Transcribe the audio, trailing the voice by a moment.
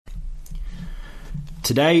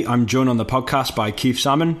Today I'm joined on the podcast by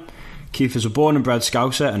Salmon. Keith is a born and bred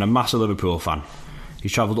Scouser and a massive Liverpool fan.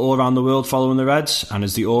 He's travelled all around the world following the Reds and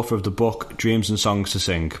is the author of the book Dreams and Songs to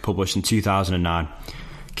Sing, published in 2009.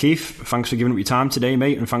 Keith, thanks for giving up your time today,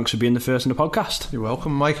 mate, and thanks for being the first on the podcast. You're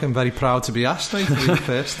welcome, Mike. I'm very proud to be asked, mate, to be the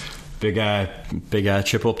first. Big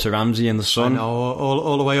trip up to Ramsey in the sun. I know,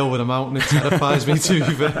 all the way over the mountain. It terrifies me to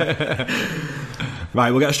be fair.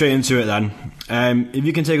 Right, we'll get straight into it then. If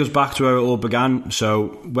you can take us back to where it all began, so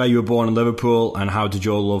where you were born in Liverpool and how did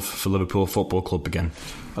your love for Liverpool Football Club begin?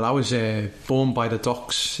 Well, I was born by the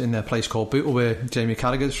docks in a place called Bootle, where Jamie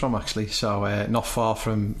Carragher's from, actually, so not far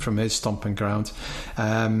from his stomping ground.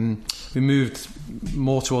 We moved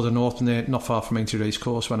more toward the north, not far from Aintree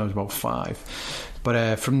Racecourse, when I was about 5.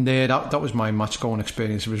 But from there, that was my match going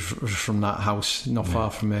experience. It was from that house, not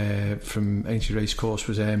far from Aintree Racecourse.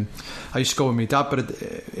 I used to go with my dad, but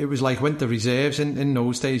it was like went to reserves. In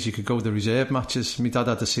those days, you could go to the reserve matches. My dad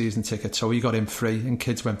had the season ticket, so he got in free, and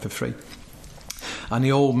kids went for free. And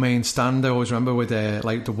the old main stand, I always remember, with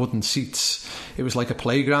like the wooden seats, it was like a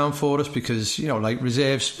playground for us because, you know, like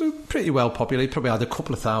reserves were pretty well populated. Probably had a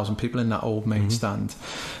couple of thousand people in that old main stand.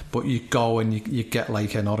 But you go and you get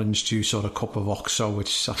like an orange juice or a cup of Oxo,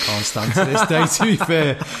 which I can't stand to this day, to be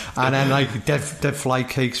fair. And then like dead fly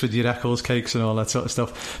cakes with your Eccles cakes and all that sort of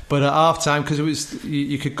stuff. But at half time, because it was,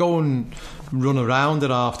 you could go and run around at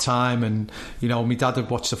half time, and you know, my dad would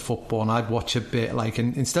watch the football and I'd watch a bit, like,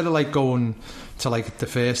 and instead of like going to like the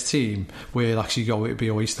first team where it'd actually go, it'd be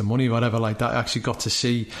a waste of money, whatever, like that, I actually got to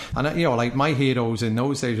see. And you know, like my heroes in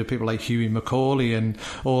those days were people like Hughie Macaulay and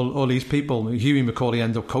all these people. Hughie Macaulay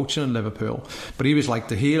ended up coaching in Liverpool, but he was like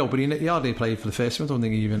the hero, but he hardly played for the first team. I don't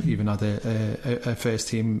think he even had a first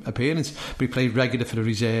team appearance, but he played regular for the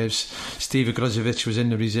reserves. Steve Grozovic was in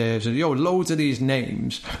the reserves, and you know, loads of these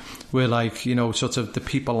names were like, you know, sort of the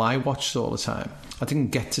people I watched all the time. I didn't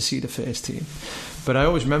get to see the first team, but I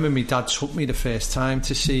always remember my dad took me the first time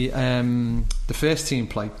to see the first team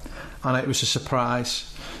play, and it was a surprise.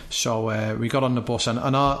 So we got on the bus, and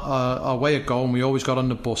our way of going, we always got on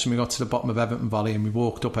the bus and we got to the bottom of Everton Valley, and we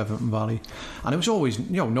walked up Everton Valley, and it was always,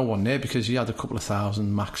 you know, no one there because he had a couple of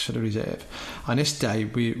thousand max for the reserve. And this day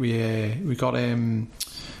we got on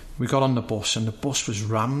the bus, and the bus was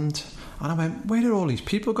rammed. And I went, where are all these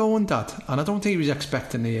people going, Dad? And I don't think he was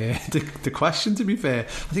expecting the question, to be fair. I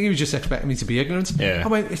think he was just expecting me to be ignorant. Yeah. I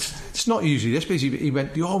went, it's not usually this busy. He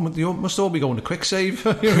went, you must all be going to quick save.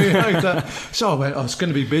 Like that. So I went, it's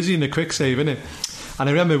going to be busy in the quick save, isn't it? And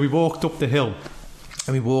I remember we walked up the hill,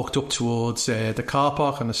 and we walked up towards the car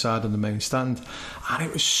park on the side of the main stand, and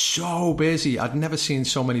it was so busy. I'd never seen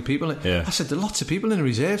so many people. Yeah. I said, there are lots of people in the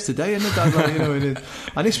reserves today, isn't it, Dad? You know,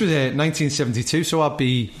 and this was 1972, so I'd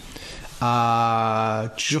be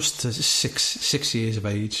just 6 years of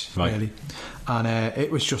age, right, really. And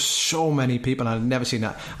it was just so many people, and I'd never seen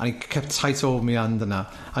that. And he kept tight over my hand and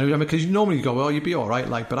that. And I remember, because you normally go, oh, you'd be all right,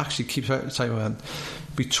 like, but actually keep tight over my hand.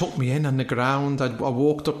 We took me in on the ground. I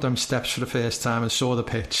walked up them steps for the first time and saw the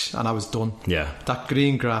pitch, and I was done. Yeah, that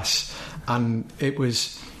green grass, and it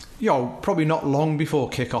was, you know, probably not long before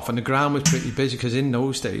kick-off, and the ground was pretty busy because in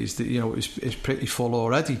those days, you know, it was pretty full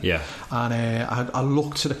already. Yeah. And I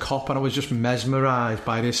looked to the Kop, and I was just mesmerised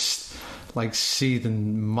by this, like,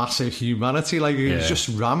 seething massive humanity. Like, it was just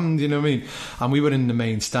rammed, you know what I mean? And we were in the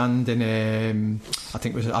main stand in, I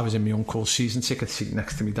think I was in my uncle's season ticket seat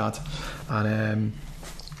next to my dad, and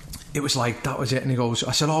it was like, that was it. And he goes,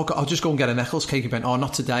 I said, oh, I'll just go and get an Eccles cake. He went, oh,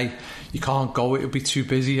 not today, you can't go, it'll be too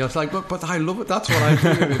busy. I was like, but I love it, that's what I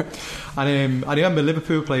do. And I remember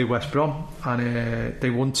Liverpool played West Brom, and they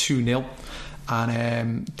won 2-0.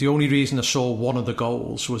 And the only reason I saw one of the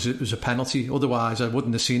goals was it was a penalty. Otherwise I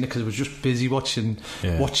wouldn't have seen it, because I was just busy watching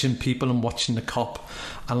people and watching the Kop.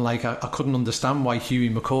 And like, I couldn't understand why Hughie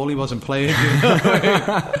Macaulay wasn't playing, you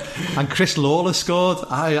know? And Chris Lawler scored.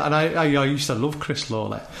 I used to love Chris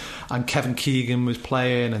Lawler. And Kevin Keegan was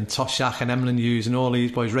playing, and Toshak and Emlyn Hughes and all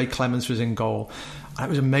these boys. Ray Clements was in goal. And it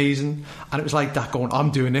was amazing. And it was like that going,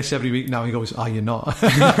 I'm doing this every week now. He goes, oh, you're not.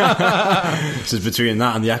 So it's between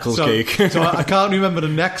that and the Eccles cake. So I can't remember the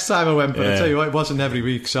next time I went, but I tell you what, it wasn't every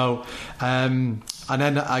week. So and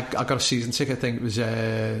then I got a season ticket. I think it was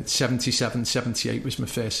 77, 78 was my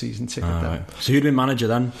first season ticket then. Right. So who'd been manager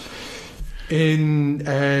then? In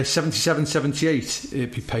 77, 78,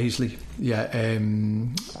 it'd be Paisley. Yeah.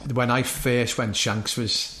 When I first went, Shanks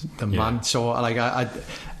was the man. So like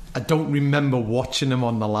I don't remember watching them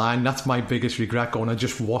on the line. That's my biggest regret, going, I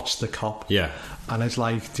just watched the Kop. Yeah. And it's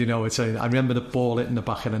like, you know, I remember the ball hitting the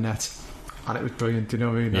back of the net, and it was brilliant, you know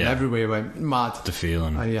what I mean? And everywhere went mad. The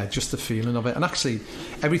feeling. Yeah, just the feeling of it. And actually,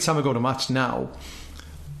 every time I go to a match now,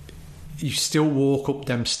 you still walk up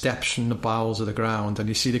them steps from the bowels of the ground and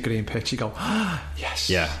you see the green pitch, you go, yes.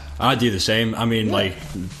 Yeah, I do the same. I mean, like,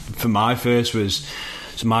 for my first was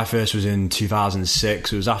in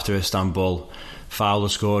 2006. It was after Istanbul. Fowler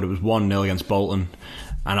scored. It was 1-0 against Bolton.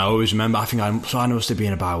 And I always remember, I must have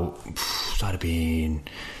been about, that had been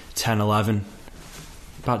 10, 11.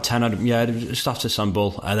 About 10, yeah, just after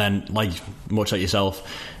Istanbul. And then, like, much like yourself,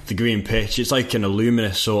 the green pitch, it's like an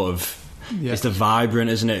luminous sort of, it's the vibrant,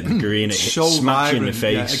 isn't it? The green, it so smacks you in the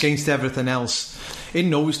face. Yeah, against everything else. In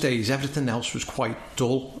those days, everything else was quite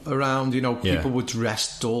dull around. You know, people would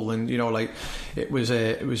dress dull, and you know, like it was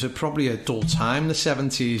probably a dull time in the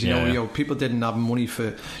 70s. You know, people didn't have money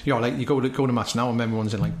for, you know, like you go to match now, and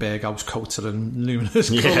everyone's in like Berghaus coats and luminous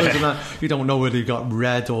colours and that. You don't know whether they got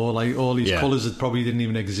red or like all these colours that probably didn't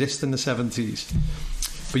even exist in the 70s.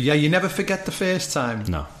 But yeah, you never forget the first time.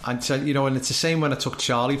 No. And so, you know, and it's the same when I took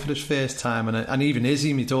Charlie for his first time, and even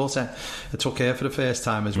Izzy, my daughter, I took her for the first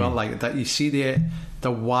time as well. Like that, you see the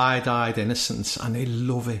wide-eyed innocence, and they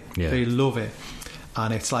love it. Yeah. They love it,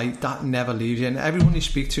 and it's like that never leaves you. And everyone you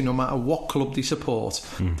speak to, no matter what club they support,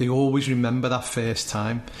 they always remember that first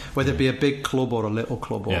time, whether it be a big club or a little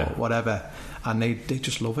club or whatever. And they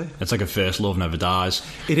just love it. It's like a first love never dies.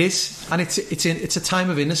 It is, and it's a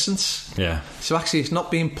time of innocence. Yeah. So actually, it's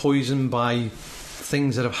not being poisoned by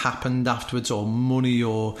things that have happened afterwards or money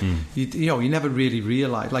or you know, you never really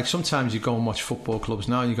realise. Like sometimes you go and watch football clubs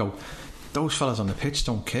now, and you go, those fellas on the pitch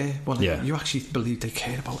don't care. Well, you actually believe they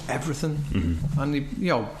cared about everything, and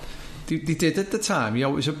they did at the time. You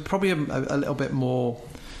know, it was probably a little bit more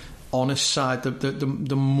honest side.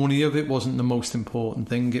 The money of it wasn't the most important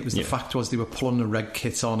thing. It was the fact was they were pulling the red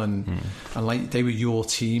kit on and like they were your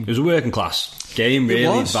team. It was a working class game,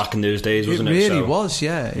 really, back in those days, wasn't it? It really was,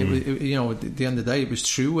 yeah. It was, you know, at the end of the day, it was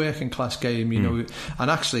true working class game. You know, and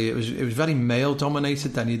actually, it was very male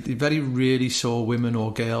dominated. Then you very rarely saw women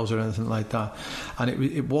or girls or anything like that. And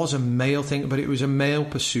it was a male thing, but it was a male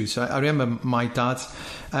pursuit. I remember my dad,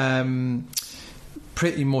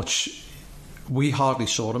 pretty much. We hardly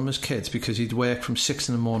saw him as kids because he'd work from 6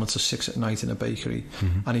 in the morning to 6 at night in a bakery,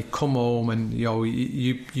 and he'd come home and, you know,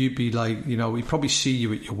 you'd be like, you know, he'd probably see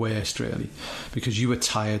you at your worst really because you were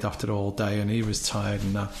tired after all day and he was tired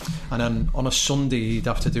and that. And then on a Sunday he'd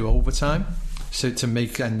have to do overtime to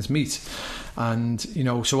make ends meet. And, you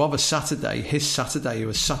know, so of a Saturday, his Saturday, it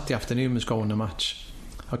was Saturday afternoon was going to match.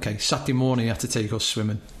 Okay, Saturday morning he had to take us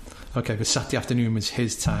swimming. Okay, but Saturday afternoon was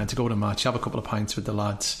his time to go to match, have a couple of pints with the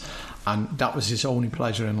lads, and that was his only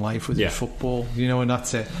pleasure in life was football, you know, and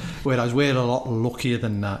that's it. Whereas we're a lot luckier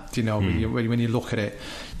than that, you know. When you look at it,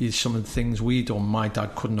 some of the things we done, my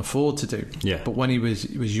dad couldn't afford to do. Yeah. But when he was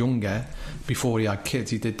younger, before he had kids,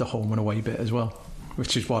 he did the home and away bit as well,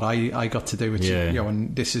 which is what I got to do. Which, you know,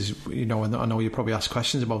 and this is, you know, and I know you probably ask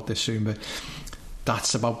questions about this soon, but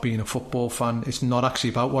that's about being a football fan. It's not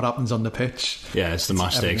actually about what happens on the pitch. Yeah, it's the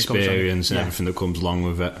match day experience and everything that comes along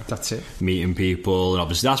with it. That's it. Meeting people, and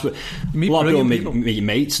obviously that's what a lot of people meet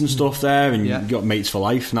mates and stuff there, and you've got mates for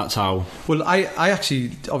life, and that's how. Well, I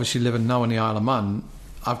actually, obviously living now in the Isle of Man,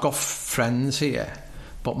 I've got friends here,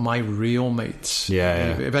 but my real mates,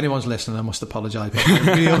 if anyone's listening, I must apologise, but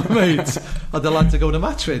my real mates are the lads to go to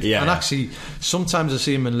match with. And actually, sometimes I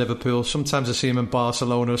see them in Liverpool, sometimes I see them in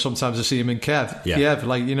Barcelona, sometimes I see them in Kiev,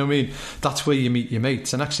 like, you know what I mean? That's where you meet your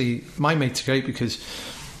mates. And actually, my mates are great because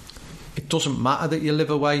it doesn't matter that you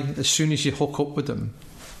live away. As soon as you hook up with them,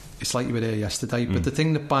 it's like you were there yesterday. But the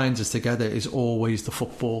thing that binds us together is always the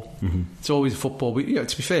football. It's always football. To be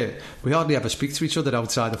fair, we hardly ever speak to each other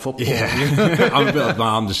outside of football.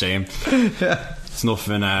 I'm the same. It's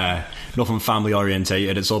nothing family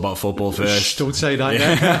orientated. It's all about football first. Don't say that.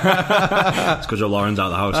 It's because Lauren's out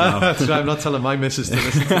of the house now. That's right, I'm not telling my missus to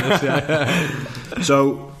listen to this.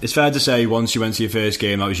 So it's fair to say once you went to your first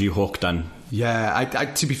game, that was you hooked then. I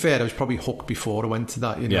to be fair, I was probably hooked before I went to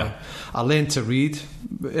that. You know, I learned to read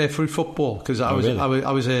through football because I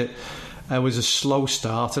was a slow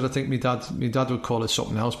starter. I think my dad would call it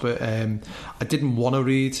something else, but I didn't want to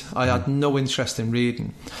read. I had no interest in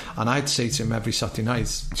reading, and I'd say to him every Saturday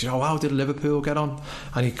night, "Do you know how did Liverpool get on?"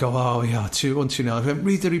 And he'd go, "Oh yeah, 2-1 now." I went,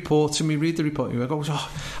 "Read the report to me. Read the report." And he goes,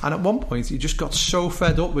 "Oh," and at one point he just got so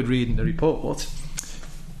fed up with reading the report.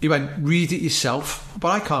 He went, "Read it yourself." But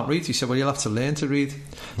I can't read. He said, "Well, you'll have to learn to read."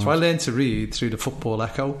 So I learned to read through the Football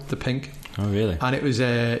Echo, the pink. Oh, really? And it was,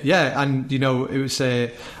 and, you know, it was, I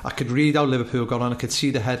could read how Liverpool got on, I could see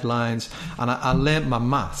the headlines, and I learnt my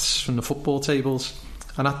maths from the football tables.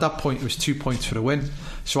 And at that point, it was 2 points for a win.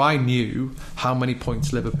 So I knew how many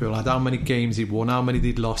points Liverpool had, how many games he'd won, how many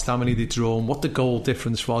they'd lost, how many they'd drawn, what the goal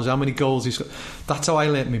difference was, how many goals he's got. That's how I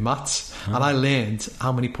learnt my maths. And I learned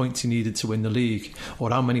how many points he needed to win the league,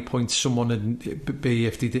 or how many points someone would be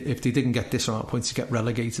if they didn't get this amount of points to get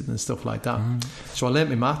relegated and stuff like that. So I learnt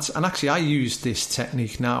my maths. And actually, I use this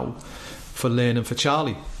technique now for learning for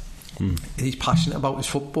Charlie. He's passionate about his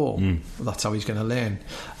football. That's how he's going to learn.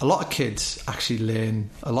 A lot of kids actually learn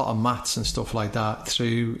a lot of maths and stuff like that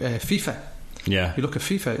through FIFA. Yeah, you look at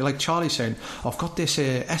FIFA, like Charlie saying, I've got this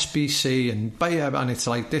SBC and it's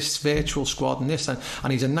like this virtual squad and this and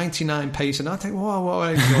he's a 99 pace, and I think, whoa,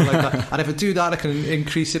 like that. And if I do that, I can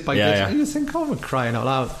increase it by this. And you think, oh, I'm crying out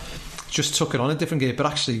loud. Just took it on a different game. But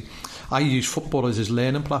actually, I use football as his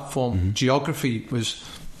learning platform. Geography was,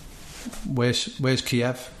 where's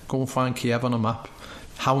Kiev? Go and find Kiev on a map.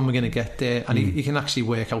 How am I going to get there? And he can actually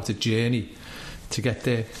work out a journey to get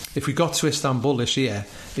there. If we got to Istanbul this year,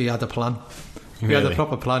 he had a plan. He had a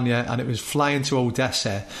proper plan, and it was flying to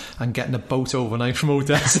Odessa and getting a boat overnight from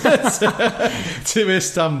Odessa to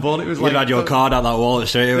Istanbul. It was You'd had your card out that wallet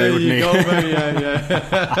straight away, wouldn't you?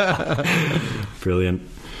 Yeah. Brilliant.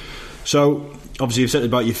 So, obviously, you've said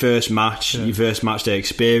about your first match, your first match day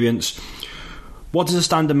experience. What does a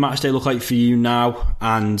standard match day look like for you now?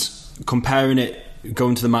 And comparing it,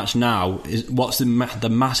 going to the match now, what's the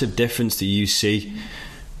massive difference that you see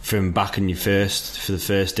from back in for the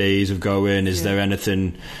first days of going? Is there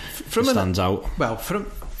anything that stands out? Well,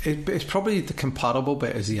 it's probably the comparable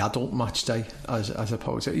bit as the adult match day, as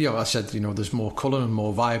opposed to, I said, there's more colour and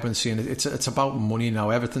more vibrancy, and it's about money now.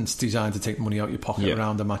 Everything's designed to take money out your pocket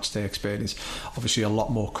around the match day experience. Obviously, a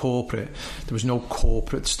lot more corporate. There was no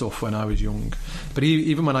corporate stuff when I was young, but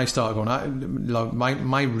even when I started going,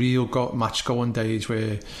 my real match going days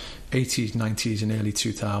were 80s, 90s and early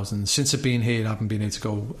 2000s. Since I've been here, I haven't been able to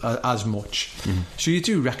go as much. So you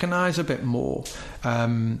do recognise a bit more,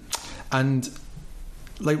 and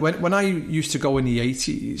like when I used to go in the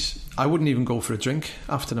 80s, I wouldn't even go for a drink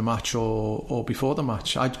after the match or before the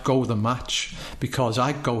match. I'd go the match because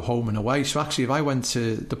I'd go home and away. So actually, if I went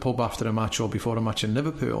to the pub after a match or before a match in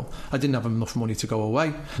Liverpool, I didn't have enough money to go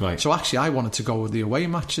away. Right. So actually, I wanted to go with the away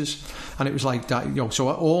matches, and it was like that.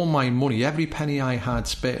 So all my money, every penny I had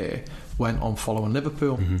spare, went on following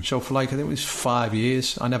Liverpool. So for I think it was 5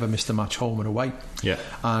 years, I never missed a match home and away.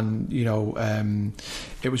 And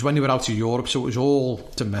it was when they were out of Europe, so it was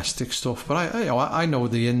all domestic stuff. But I know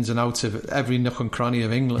the ins and outs of every nook and cranny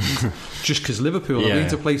of England just because Liverpool. I've been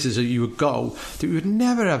to places that you would go that you would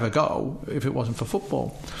never ever go if it wasn't for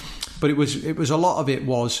football. But it was a lot of it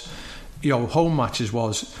was, home matches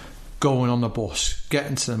was going on the bus,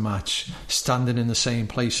 getting to the match, standing in the same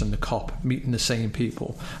place in the Cop, meeting the same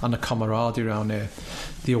people, and the camaraderie around there.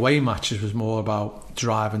 The away matches was more about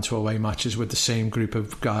driving to away matches with the same group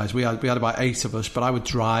of guys. We had about 8 of us, but I would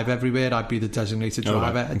drive everywhere. I'd be the designated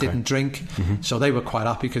driver. I didn't drink, so they were quite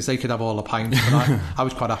happy because they could have all the pints, but I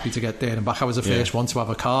was quite happy to get there and back. I was the first one to have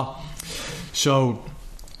a car. So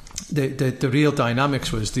the real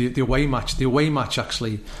dynamics was the away match. The away match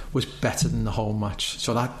actually was better than the home match,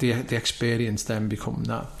 so that the experience then become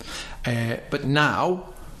that. But now,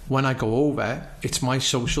 when I go over, it's my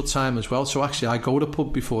social time as well. So actually, I go to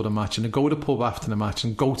pub before the match, and I go to pub after the match,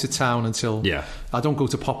 and go to town until I don't go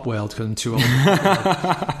to Pop World because I'm too old.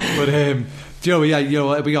 But we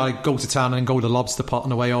gotta go to town and go to Lobster Pot on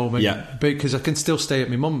the way home, because I can still stay at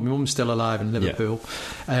my mum. My mum's still alive in Liverpool,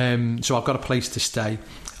 so I've got a place to stay.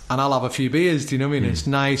 And I'll have a few beers, do you know what I mean? It's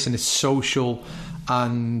nice and it's social,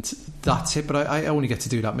 and that's it. But I only get to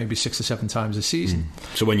do that maybe 6 or 7 times a season.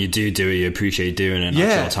 So when you do it, you appreciate doing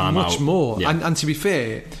it. Time much out. more. And to be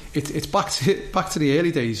fair, it's back to the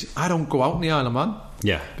early days. I don't go out in the Isle of Man.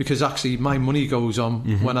 Because actually my money goes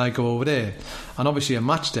on when I go over there. And obviously a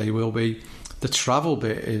match day will be the travel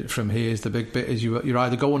bit from here is the big bit. Is you're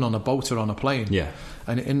either going on a boat or on a plane.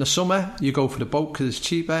 And in the summer, you go for the boat because it's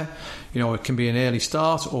cheaper. It can be an early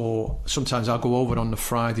start, or sometimes I'll go over on the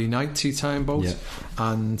Friday night tea time boat,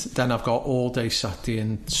 and then I've got all day Saturday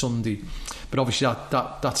and Sunday. But obviously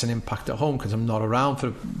that's an impact at home because I'm not around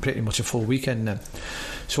for pretty much a full weekend then.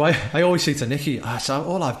 So I always say to Nikki, I said,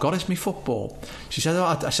 all I've got is my football. She said,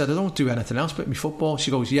 I don't do anything else but my football. She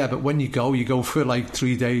goes, yeah, but when you go for like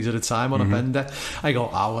 3 days at a time on a bender. I go,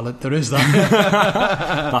 well, there is that.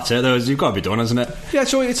 That's it, though. You've got to be done, isn't it? Yeah,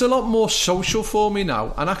 so it's a lot more social for me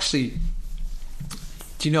now. And actually,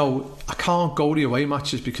 I can't go to away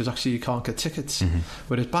matches because actually you can't get tickets.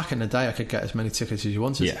 Whereas back in the day, I could get as many tickets as you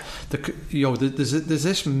wanted. There's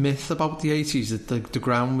this myth about the 80s that the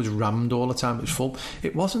ground was rammed all the time. It was full.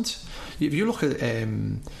 It wasn't. If you look at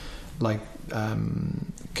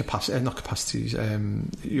not capacities,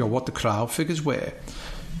 what the crowd figures were.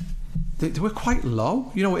 They were quite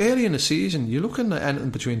low. Early in the season, you're looking at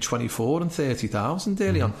anything between 24 and 30,000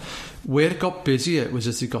 early on. Where it got busier was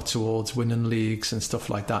as they got towards winning leagues and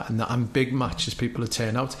stuff like that, and big matches people would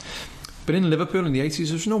turn out. But in Liverpool in the 80s,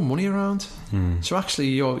 there was no money around. So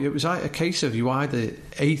actually, it was a case of you either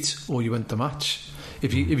ate or you went to match.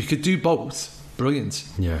 If you could do both, brilliant.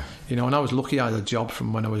 Yeah. And I was lucky I had a job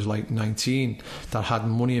from when I was like 19 that had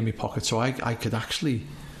money in my pocket, so I could actually...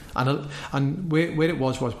 And where it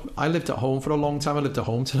was I lived at home for a long time. I lived at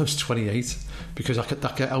home till I was 28 because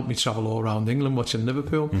that could help me travel all around England watching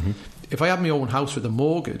Liverpool. If I had my own house with a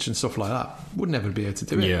mortgage and stuff like that, would never be able to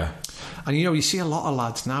do it. Yeah. And you see a lot of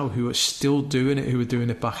lads now who are still doing it, who were doing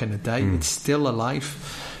it back in the day. It's still a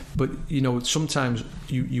life, but sometimes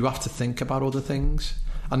you have to think about other things.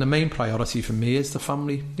 And the main priority for me is the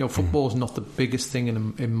family. Football's not the biggest thing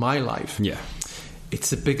in my life. Yeah. It's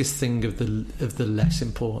the biggest thing of the less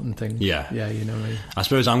important thing. Yeah. Yeah, you know what I mean? I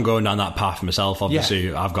suppose I'm going down that path myself.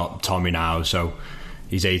 Obviously, I've got Tommy now, so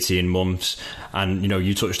he's 18 months. And,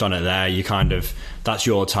 you touched on it there. You kind of... That's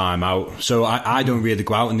your time out. So I don't really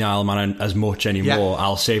go out in the Isle of Man as much anymore. Yeah.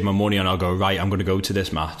 I'll save my money and I'll go, right, I'm going to go to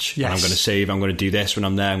this match. Yes. And I'm going to save, I'm going to do this when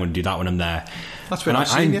I'm there, I'm going to do that when I'm there. That's when I've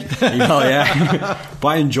seen you. Yeah. But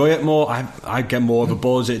I enjoy it more. I get more of a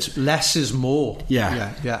buzz. It's less is more.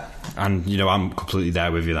 Yeah. And, I'm completely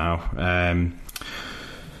there with you now.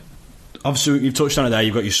 Obviously, you've touched on it there.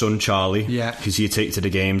 You've got your son, Charlie. Yeah. Because you take to the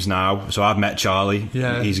games now. So I've met Charlie.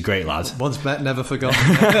 Yeah. He's a great lad. Once met, never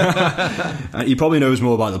forgotten. He probably knows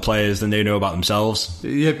more about the players than they know about themselves.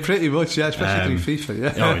 Yeah, pretty much, yeah. Especially through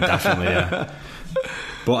FIFA, yeah. Oh, definitely, yeah.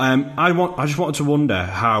 But I just wanted to wonder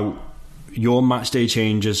how your match day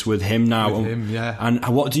changes with him now. With him, yeah. And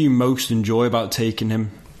what do you most enjoy about taking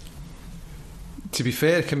him? To be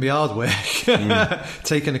fair, it can be hard work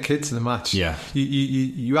taking a kid to the match. Yeah,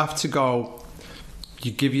 you have to go.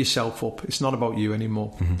 You give yourself up. It's not about you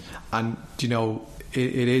anymore. And it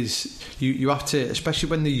is. You have to, especially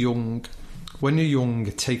when they're young. When you're young,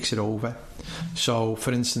 it takes it over. So,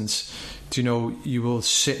 for instance, you will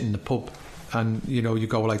sit in the pub. And you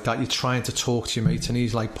go like that, you're trying to talk to your mate and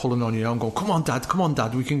he's like pulling on you and going, come on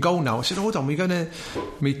dad, we can go now. I said, hold on, we're going to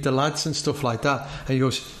meet the lads and stuff like that. And he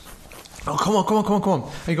goes, oh, come on.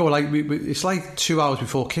 And you go, like, it's like 2 hours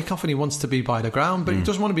before kick-off and he wants to be by the ground, but he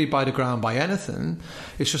doesn't want to be by the ground by anything.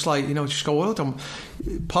 It's just like, just go, hold on.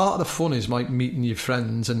 Part of the fun is like meeting your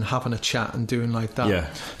friends and having a chat and doing like that.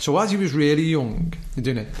 Yeah. So as he was really young and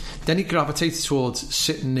doing it, then he gravitated towards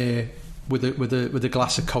sitting there with a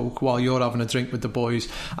glass of Coke while you're having a drink with the boys,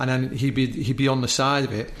 and then he'd be on the side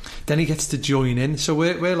of it. Then he gets to join in. So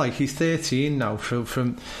we're like, he's 13 now.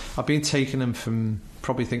 From I've been taking him from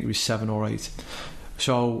probably think he was 7 or 8.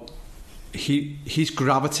 So he's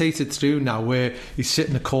gravitated through now where he's sit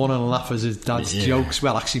in the corner and laugh at his dad's jokes.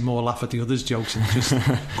 Well, actually more laugh at the others' jokes and just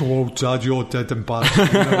go, oh dad, you're dead and bad.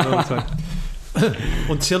 All the time.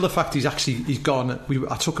 Until the fact he's gone.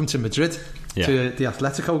 I took him to Madrid to the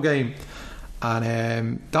Atletico game,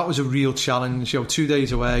 and that was a real challenge. 2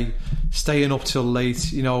 days away, staying up till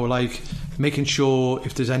late. Like making sure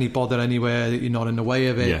if there's any bother anywhere that you're not in the way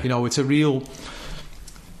of it. It's a real.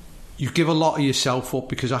 You give a lot of yourself up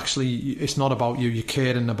because actually it's not about you. You're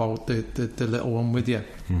caring about the little one with you.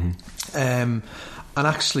 And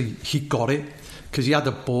actually he got it because he had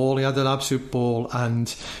a ball. He had an absolute ball, and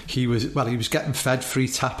he was getting fed free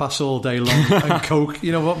tapas all day long and Coke.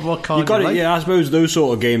 What can't you got it? Like? Yeah, I suppose those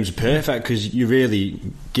sort of games are perfect because you're really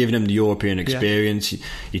giving him the European experience.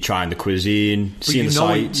 You're trying the cuisine, seeing the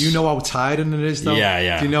sights. You know how tiring it is, though.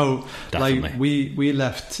 Yeah. Definitely. Like we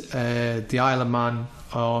left the Isle of Man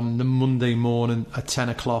on the Monday morning at 10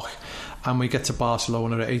 o'clock, and we get to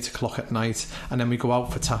Barcelona at 8 o'clock at night, and then we go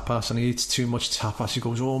out for tapas, and he eats too much tapas. He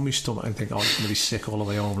goes, oh, my stomach. I think, oh, he's going to be sick all the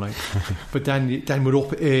way home. Like, but then we're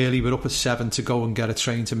up early. We're up at 7 to go and get a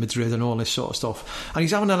train to Madrid and all this sort of stuff. And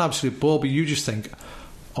he's having an absolute ball, but you just think,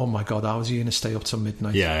 oh my God, how is he going to stay up till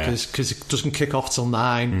midnight? Because it doesn't kick off till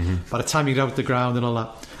 9. By the time you get out the ground and all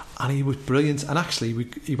that. And he was brilliant. And actually,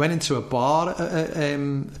 he went into a bar.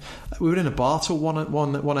 We were in a bar till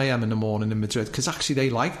 1 a.m. in the morning in Madrid because actually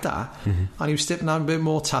they liked that. And he was sipping on a bit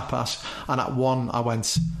more tapas. And at 1, I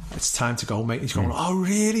went, it's time to go, mate. He's going, oh,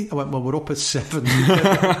 really? I went, well, we're up at 7.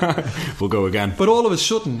 We'll go again. But all of a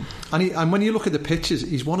sudden, and when you look at the pictures,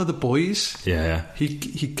 he's one of the boys. Yeah. He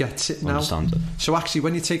gets it now. Understands it. So actually,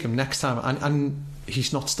 when you take him next time, and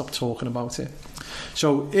he's not stopped talking about it.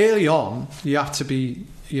 So early on, you have to be...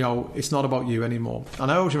 it's not about you anymore. And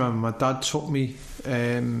I always remember my dad took me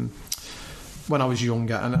when I was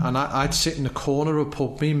younger, and I'd sit in the corner of a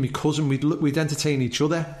pub. Me and my cousin, we'd entertain each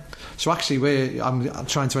other. So actually, I'm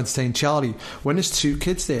trying to entertain Charlie. When there's two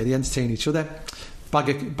kids there, they entertain each other. Bag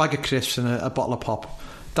of crisps and a bottle of pop.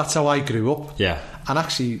 That's how I grew up. Yeah. And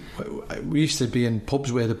actually, we used to be in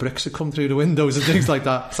pubs where the bricks had come through the windows and things like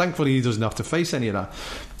that. Thankfully, he doesn't have to face any of that.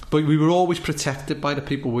 But we were always protected by the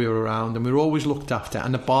people we were around, and we were always looked after.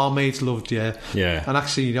 And the barmaids loved you. Yeah. And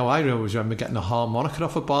actually, I always remember getting a harmonica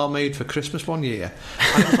off a barmaid for Christmas one year.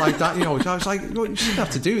 And it was like that, I was like, well, you shouldn't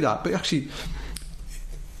have to do that. But actually,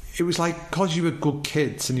 it was like, because you were good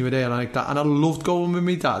kids and you were there like that. And I loved going with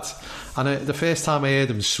my dad. And the first time I heard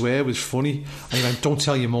him swear was funny. And he went, don't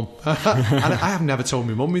tell your mum. And I have never told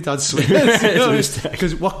my mum my dad swears.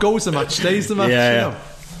 Because what goes the match stays the match. Yeah.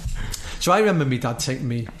 So I remember my dad taking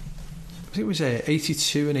me, I think it was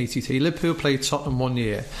 82 and 83. Liverpool played Tottenham one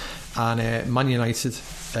year and Man United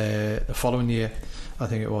the following year, I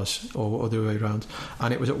think it was, or the other way around.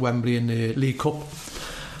 And it was at Wembley in the League Cup.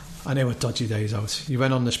 And they were dodgy days out. You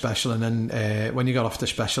went on the special, and then when you got off the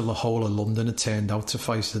special, the whole of London had turned out to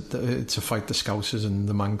fight the Scousers and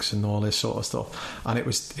the Manx and all this sort of stuff. And it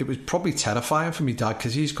was probably terrifying for me dad,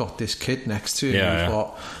 because he's got this kid next to him. Yeah, who's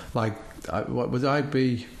what, like, what would I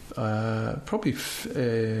be? Probably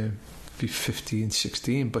be 15,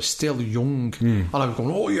 16, but still young. And I was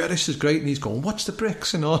going, oh yeah, this is great. And he's going, watch the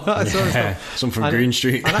bricks and all that sort of stuff. Some from Green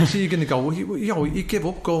Street. And actually, you're going to go, well, you give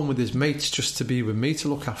up going with his mates just to be with me, to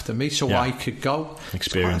look after me, so I could go.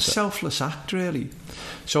 Experience. It's quite a selfless act, really.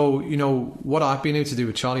 So, what I've been able to do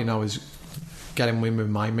with Charlie now is get him in with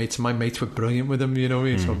my mates. My mates were brilliant with him, you know what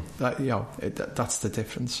I mean? So, that's the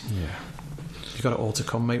difference. Yeah. You got it all to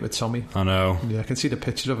come, mate, with Tommy. I know. Yeah, I can see the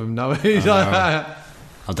picture of him now.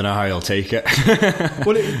 I don't know how he'll take it.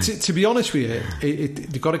 Well, to be honest with you,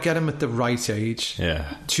 you've got to get him at the right age.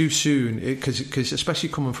 Yeah. Too soon, because especially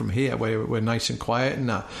coming from here, where we're nice and quiet, and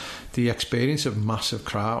that the experience of massive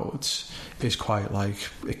crowds is quite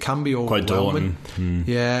it can be overwhelming. Quite daunting.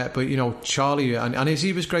 Yeah, but Charlie and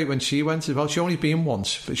he was great when she went as well. She only been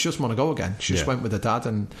once, but she just want to go again. She just went with her dad,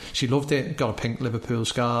 and she loved it. Got a pink Liverpool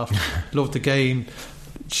scarf. Loved the game.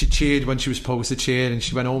 She cheered when she was supposed to cheer, and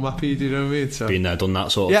she went home happy. Do you know what I mean? So, been there, done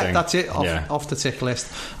that sort of thing. Yeah, that's it. Off the tick list.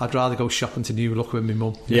 I'd rather go shopping to New Look with my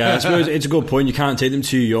mum. Yeah, I suppose it's a good point. You can't take them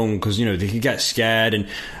too young, because they can get scared. And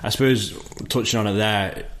I suppose, touching on it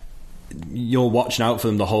there, you're watching out for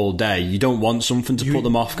them the whole day. You don't want something to put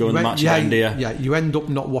them off going the match again, do you? Yeah, you end up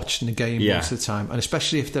not watching the game most of the time, and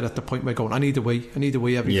especially if they're at the point where going, I need a wee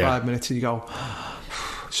every 5 minutes, and you go.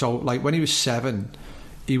 So, like when he was 7,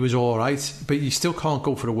 he was all right, but you still can't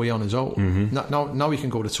go for a wee on his own. Mm-hmm. Now he can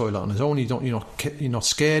go to the toilet on his own. You're not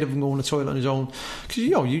scared of him going to the toilet on his own, because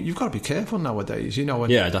you've got to be careful nowadays. And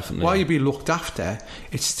yeah, definitely. While you be looked after,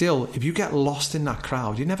 it's still, if you get lost in that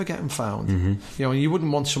crowd, you never get him found. Mm-hmm. And you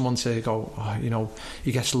wouldn't want someone to go,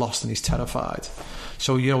 he gets lost and he's terrified.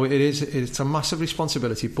 So it's a massive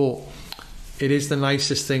responsibility, but it is the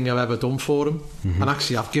nicest thing I've ever done for him. Mm-hmm. And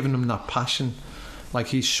actually, I've given him that passion. Like,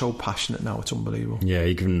 he's so passionate now, it's unbelievable. Yeah,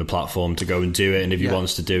 you give him the platform to go and do it, and if he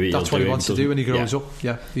wants to do it, that's what he wants to do when he grows up.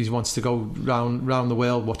 Yeah, he wants to go round the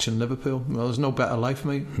world watching Liverpool. Well, there's no better life,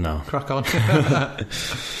 mate. No. Crack on.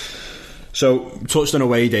 So, touched on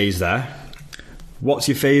away days there. What's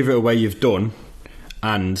your favourite away you've done?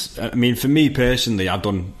 And, I mean, for me personally, I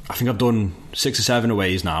think I've done 6 or 7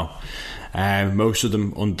 aways now. Most of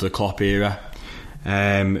them under the Klopp era.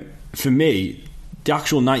 For me, the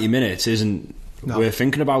actual 90 minutes isn't... No. We're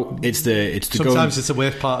thinking about it's the sometimes it's the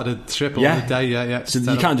worst part of the trip or the day. Yeah. So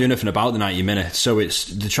you can't do nothing about the 90 minutes. So it's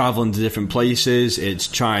the travelling to different places. It's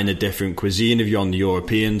trying a different cuisine if you're on the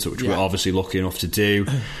Europeans, which we're obviously lucky enough to do.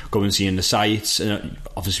 Go and seeing the sights. And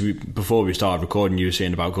obviously, before we started recording, you were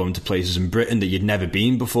saying about going to places in Britain that you'd never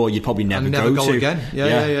been before. You'd probably never go to again.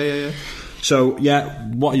 Yeah. So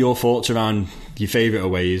what are your thoughts around your favourite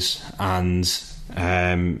aways, and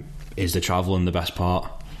is the travelling the best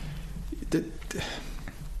part?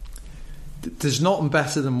 There's nothing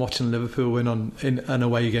better than watching Liverpool win in an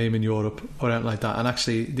away game in Europe or anything like that. And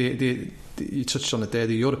actually, you touched on it there.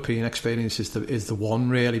 The European experience is the one,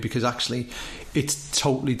 really, because actually it's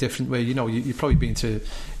totally different. Where you've probably been to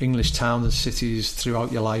English towns and cities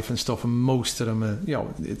throughout your life and stuff, and most of them are,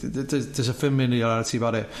 there's a familiarity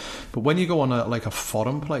about it. But when you go on a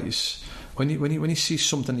foreign place, when you see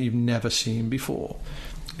something you've never seen before,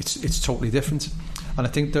 it's totally different. And I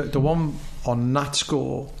think the one on that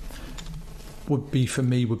score would be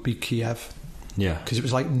Kiev. Yeah. Because it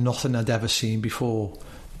was like nothing I'd ever seen before,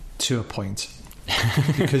 to a point.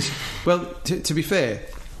 Because, well, to be fair,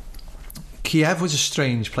 Kiev was a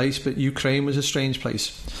strange place, but Ukraine was a strange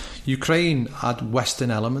place. Ukraine had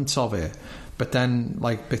Western elements of it, but then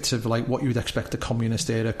like bits of like what you would expect a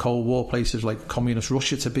communist era Cold War places like communist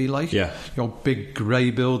Russia to be like. Yeah. You know, big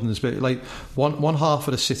grey buildings, but like one half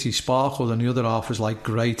of the city sparkled and the other half was like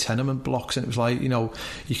grey tenement blocks, and it was like, you know,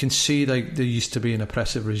 you can see like there used to be an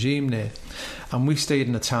oppressive regime there. And we stayed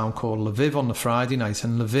in a town called Lviv on the Friday night,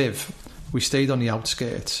 and Lviv, we stayed on the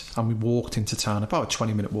outskirts and we walked into town, about a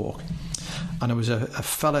 20-minute walk. And there was a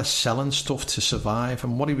fella selling stuff to survive,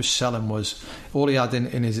 and what he was selling was, all he had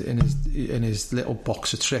in his little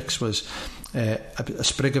box of tricks was a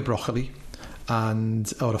sprig of broccoli,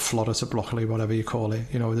 or a florets of broccoli, whatever you call it.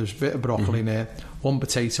 You know, there's a bit of broccoli in there, one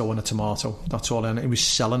potato and a tomato. That's all. And he was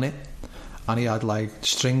selling it, and he had like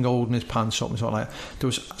string holding his pants up and sort of like. There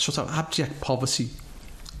was sort of abject poverty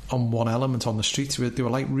on one element on the streets. They were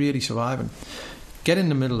like really surviving. Get in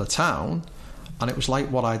the middle of town, and it was like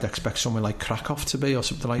what I'd expect somewhere like Krakow to be, or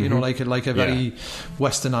something like, you know, like a very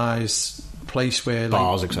westernised place where like,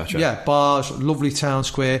 bars, etc. Yeah, bars, lovely town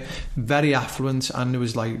square, very affluent, and there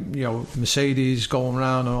was like, you know, Mercedes going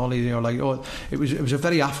around and all these, you know, like, oh, it was a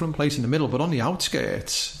very affluent place in the middle, but on the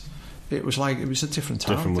outskirts, it was like, it was a different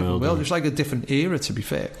town, different world. It was like a different era, to be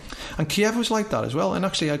fair. And Kiev was like that as well. And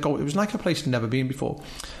actually, it was like a place I'd never been before.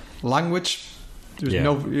 Language.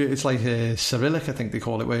 It's like Cyrillic, I think they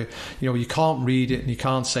call it, where, you know, you can't read it and you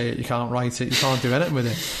can't say it, you can't write it, you can't do anything with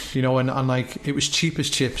it, you know, and like it was cheap as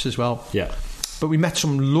chips as well. Yeah. But we met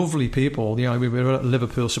some lovely people. You know, we were at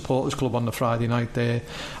Liverpool Supporters Club on the Friday night there,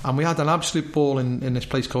 and we had an absolute ball in this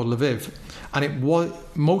place called Lviv. And it was,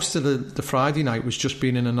 most of the Friday night was just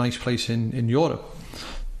being in a nice place in Europe.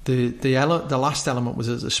 The last element was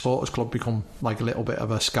that the Supporters Club become like a little bit of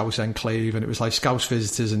a Scouse enclave, and it was like Scouse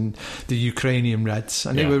visitors and the Ukrainian Reds,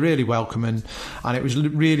 and they were really welcoming, and it was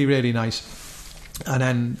really, really nice. And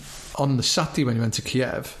then on the Saturday when we went to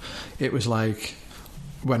Kiev, it was like,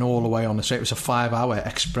 went all the way on the straight. It was a 5-hour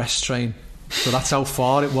express train, so that's how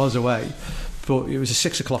far it was away. But it was a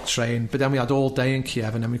 6 o'clock train, but then we had all day in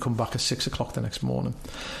Kiev, and then we come back at 6 o'clock the next morning.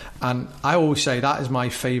 And I always say that is my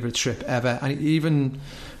favourite trip ever. And even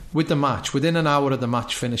with the match, within an hour of the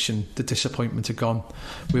match finishing, the disappointment had gone.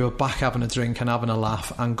 We were back having a drink and having a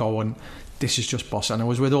laugh and going, this is just boss. And I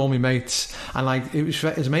was with all my mates, and like it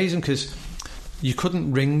was amazing because you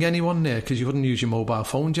couldn't ring anyone there because you couldn't use your mobile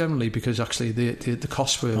phone generally, because actually the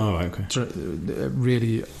costs were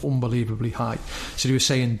really unbelievably high. So they were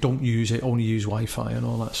saying don't use it, only use Wi-Fi and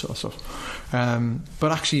all that sort of stuff.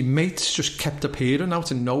 But actually mates just kept appearing out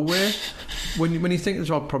of nowhere. When you think there's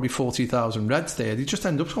probably 40,000 Reds there, they just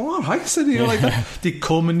end up going, all right, so like they'd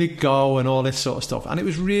come and they'd go and all this sort of stuff. And it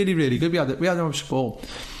was really, really good. We had a nice ball.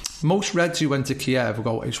 Most Reds who went to Kiev will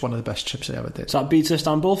go, it's one of the best trips I ever did. So that beats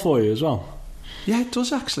Istanbul for you as well? Yeah, it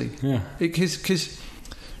does actually. Yeah, because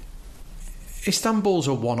Istanbul's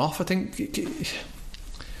a one-off. I think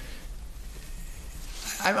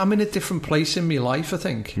I'm in a different place in my life, I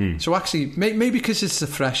think. So actually, maybe because it's the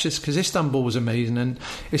freshest. Because Istanbul was amazing, and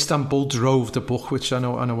Istanbul drove the book, which I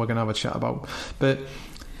know we're going to have a chat about. But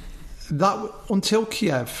that until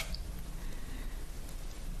Kiev,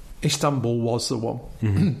 Istanbul was the one.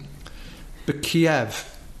 Mm-hmm. But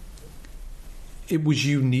Kiev, it was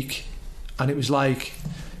unique. And it was like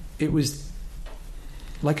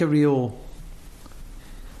a real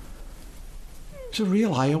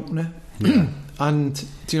eye-opener. Yeah. And,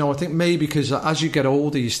 you know, I think maybe because as you get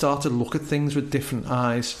older, you start to look at things with different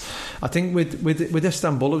eyes. I think with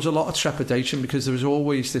Istanbul, there was a lot of trepidation because there was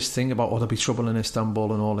always this thing about, there'll be trouble in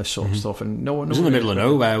Istanbul and all this sort of stuff. And no one. It was in the middle of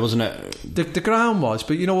nowhere, wasn't it? The ground was,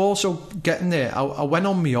 but, you know, also getting there, I went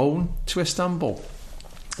on my own to Istanbul.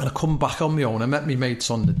 And I come back on my own. I met my mates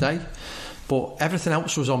on the day, but everything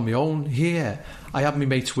else was on my own. Here, I had my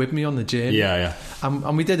mates with me on the journey. Yeah.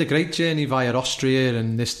 And we did a great journey via Austria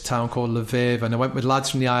and this town called Lviv. And I went with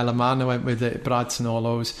lads from the Isle of Man. I went with Brads and all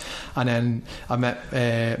those. And then I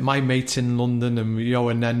met my mates in London, and you know,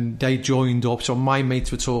 and then they joined up. So my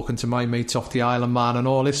mates were talking to my mates off the Isle of Man and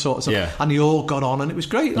all this sort of stuff. Yeah. And they all got on, and it was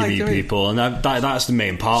great. You meet people, and that's the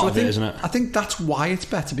main part of it, isn't it? I think that's why it's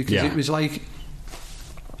better, because it was like.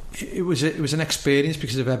 It was an experience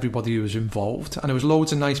because of everybody who was involved, and there was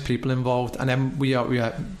loads of nice people involved. And then we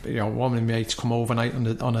had you know, one of my mates come overnight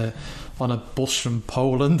on a bus from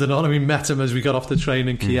Poland, and we met him as we got off the train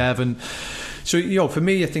in Kiev. And so, you know, for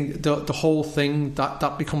me, I think the whole thing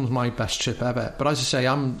that becomes my best trip ever. But as I say,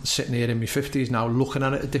 I'm sitting here in my 50s now, looking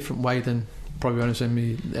at it a different way than probably when I was in my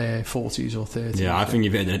 40s or 30s. Yeah, I think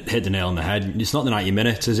you've hit the nail on the head. It's not the 90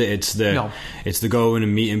 minutes, is it? It's the going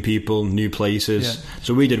and meeting people, new places. Yeah.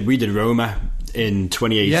 So we did Roma in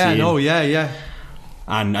 2018. Yeah.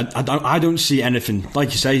 And I don't see anything,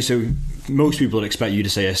 like you say, so most people would expect you to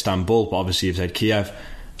say Istanbul, but obviously you've said Kiev.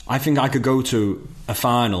 I think I could go to a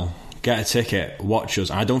final, get a ticket, watch us,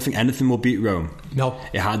 and I don't think anything will beat Rome. No.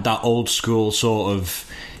 It had that old school sort of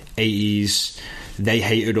 80s, they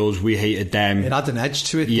hated us, we hated them. It had an edge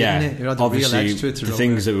to it, didn't it? It had a real edge to it. The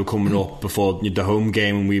things that were coming up before the home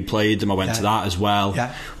game when we played them, I went to that as well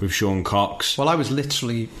with Sean Cox. Well, I was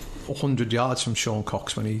literally 100 yards from Sean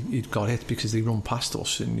Cox when he'd got hit because they run past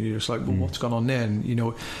us, and you're just like, well, what's gone on there? And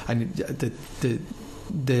and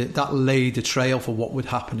that laid the trail for what would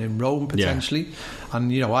happen in Rome potentially.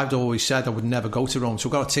 And I'd always said I would never go to Rome, so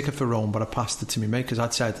I got a ticket for Rome, but I passed it to me mate because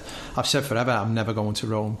I've said forever I'm never going to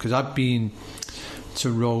Rome, because I've been to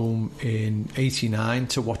Rome in '89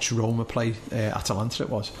 to watch Roma play Atalanta, it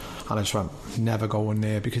was, and I just went, never going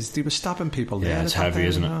there, because they were stabbing people there. Yeah, it's heavy,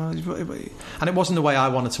 isn't it? And it wasn't the way I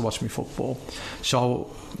wanted to watch my football. So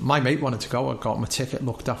my mate wanted to go, I got him a ticket,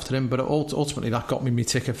 looked after him, but ultimately that got me my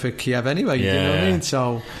ticket for Kiev anyway. You know what I mean?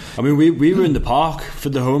 So we were in the park for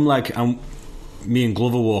the home leg, and me and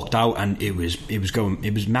Glover walked out, and it was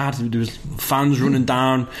mad. There was fans running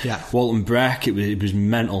down Walton Breck. It was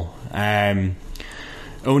mental.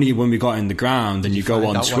 Only when we got in the ground and you go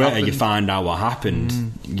on Twitter, you find out what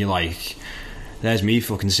happened. You're like, there's me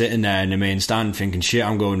fucking sitting there in the main stand thinking, shit,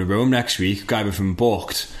 I'm going to Rome next week. Got everything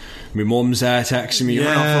booked. My mum's there texting me,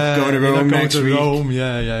 I'm going to Rome next week.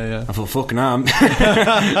 Yeah. I thought, fucking am.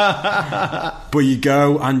 But you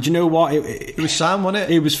go, and you know what? It was Sam, wasn't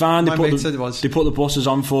it? It was fine. My mate said it was. They put the buses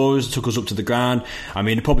on for us, took us up to the ground. I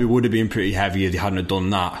mean, it probably would have been pretty heavy if they hadn't have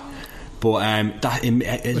done that. But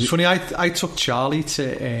it was funny. I took Charlie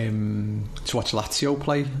to watch Lazio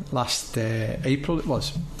play last April, it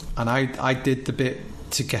was, and I did the bit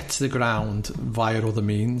to get to the ground via other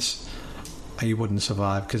means, and you wouldn't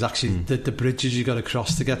survive, because actually the bridges you got to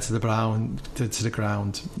cross to get to the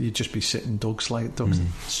ground, you'd just be sitting ducks.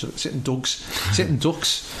 Sitting ducks.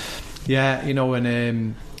 Yeah,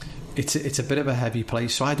 and it's a bit of a heavy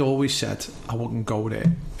place, so I'd always said I wouldn't go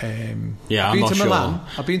there. I've been to Milan.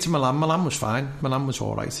 I've been to Milan. Milan was fine. Milan was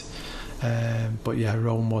all right. But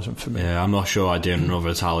Rome wasn't for me. Yeah, I'm not sure I'd do another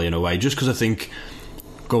Italian away, just because I think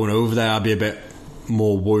going over there I'd be a bit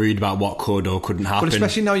more worried about what could or couldn't happen. But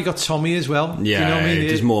especially now you got Tommy as well. Yeah, you know what I mean?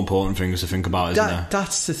 There's more important things to think about, isn't there?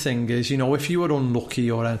 That's the thing, is if you were unlucky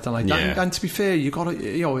or anything like that, and to be fair, you got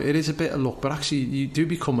to, it is a bit of luck, but actually you do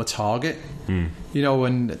become a target.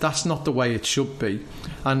 And that's not the way it should be.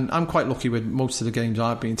 And I'm quite lucky with most of the games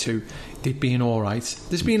I've been to, they've been all right.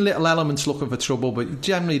 There's been little elements looking for trouble, but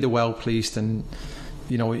generally they're well pleased, and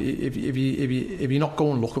if you're not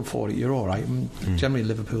going looking for it, you're all right. Generally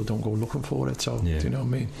Liverpool don't go looking for it, so do you know what I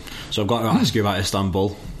mean? So I've got to ask you about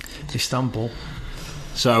Istanbul.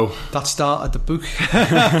 So that started the book.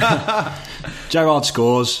 Gerrard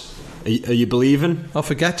scores. Are you believing? I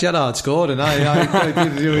forget Gerrard scored, and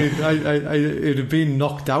it'd have been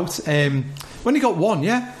knocked out when he got one.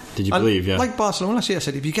 Yeah, did you believe? Yeah, like Barcelona. I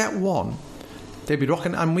said, if you get one, they'd be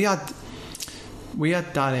rocking. And we had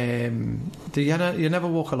that. You never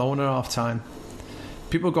walk alone at half time.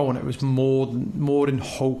 People going, it was more in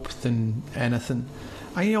hope than anything.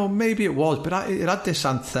 And maybe it was, but it had this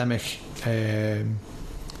anthemic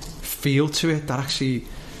feel to it that actually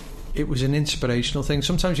it was an inspirational thing.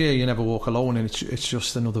 Sometimes you never walk alone, and it's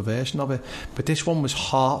just another version of it. But this one was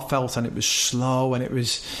heartfelt, and it was slow, and it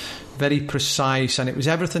was very precise, and it was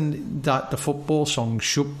everything that the football song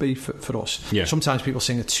should be for us. Sometimes people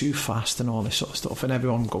sing it too fast and all this sort of stuff, and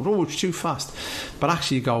everyone goes, oh, it's too fast. But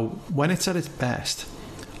actually you go, when it's at its best,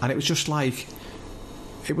 and it was just like,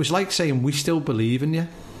 it was like saying, we still believe in you.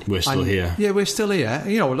 We're still here. Yeah, we're still here.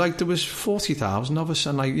 There was 40,000 of us,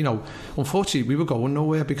 and unfortunately we were going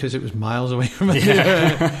nowhere because it was miles away from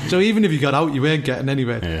it. So even if you got out, you weren't getting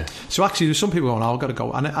anywhere. So actually there's some people going, I've got to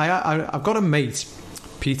go. And I've got a mate,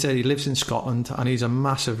 Peter, he lives in Scotland, and he's a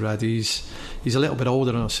massive red. He's a little bit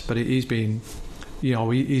older than us, but he's been,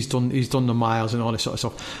 he's done the miles and all this sort of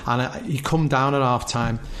stuff. And he come down at half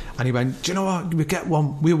time, and he went, do you know what, we get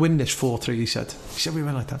one, we'll win this 4-3. He said we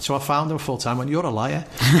went like that. So I found him full time, went, you're a liar.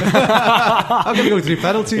 I'm going to go through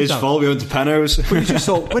penalties. His fault, we went to penalties. But you just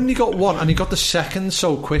thought, when he got one, and he got the second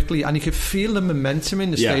so quickly, and you could feel the momentum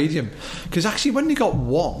in the stadium, because actually when he got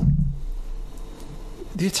one,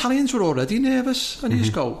 the Italians were already nervous, and you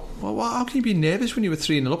just go, well, how can you be nervous when you were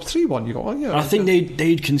 3-0 up? 3-1, you go, oh yeah. I think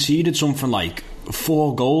they'd conceded something like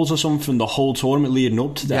 4 goals or something the whole tournament leading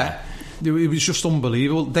up to that. Yeah, it was just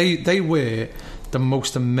unbelievable. They were the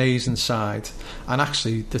most amazing side, and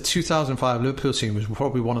actually the 2005 Liverpool team was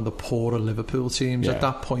probably one of the poorer Liverpool teams at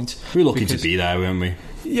that point. We were lucky to be there, weren't we?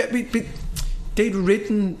 Yeah, but they'd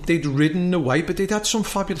ridden the way, but they'd had some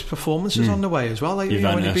fabulous performances on the way as well. Like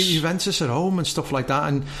when they beat Juventus at home and stuff like that.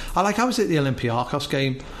 And I was at the Olympiacos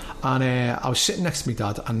game, and I was sitting next to my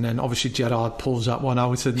dad, and then obviously Gerrard pulls that one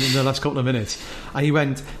out in the last couple of minutes, and he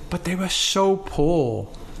went, but they were so poor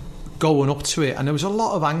going up to it, and there was a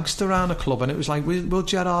lot of angst around the club, and it was like, will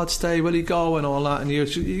Gerrard stay, will he go, and all that, and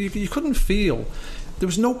you couldn't feel, there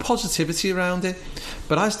was no positivity around it.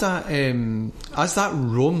 But as that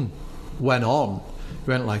run went on, he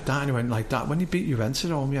went like that, and he went like that. When he beat Juventus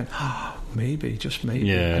at home, he went, maybe, just maybe.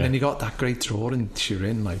 Yeah. And then he got that great draw in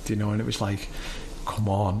Turin, and it was like, come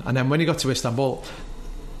on. And then when he got to Istanbul,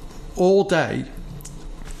 all day,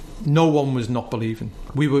 no one was not believing.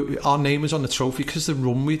 Our name was on the trophy because the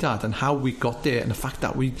run we'd had and how we got there, and the fact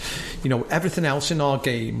that we, everything else in our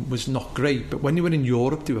game was not great, but when you were in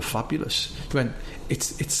Europe, they were fabulous. You went,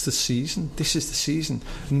 it's the season. This is the season.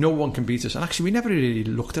 No one can beat us. And actually, we never really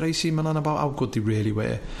looked at AC Milan about how good they really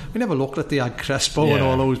were. We never looked at they had Crespo and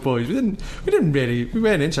all those boys. We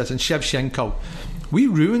weren't interested in Shevchenko. We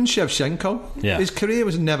ruined Shevchenko. Yeah. His career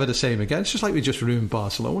was never the same again. It's just like we just ruined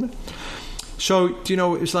Barcelona. So, it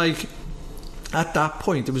was like, at that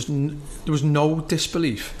point, there was no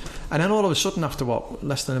disbelief. And then all of a sudden, after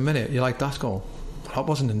less than a minute, you're like, that's going, that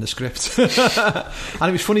wasn't in the script. And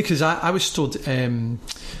it was funny because I was stood in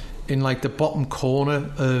like the bottom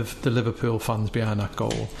corner of the Liverpool fans behind that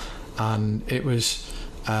goal, and it was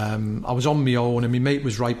I was on my own, and my mate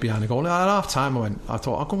was right behind the goal. And at half time, I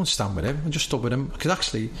thought I'll go and stand with him and just stood with him, because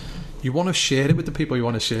actually you want to share it with the people you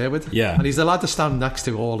want to share with. Yeah. And he's the lad to stand next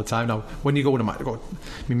to all the time. Now, when you go to my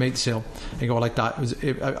mate's hill, and you go like that,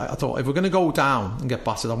 I thought, if we're going to go down and get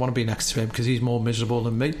battered, I want to be next to him because he's more miserable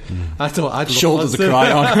than me. I thought I'd shoulders to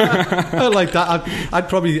cry on. Like that, I'd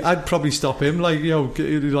probably stop him, like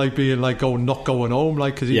like being like not going home,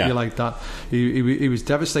 like, because he'd be like that. He was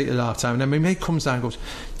devastated at half time, and then my mate comes down and goes,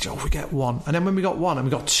 Joe, we get one, and then when we got one and we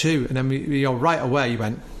got two, and then we right away he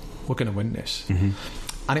went, we're going to win this.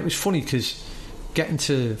 And it was funny because getting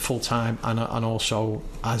to full time, and also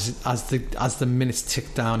as the minutes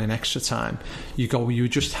ticked down in extra time, you were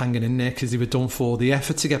just hanging in there because they were done for. The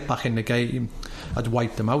effort to get back in the game had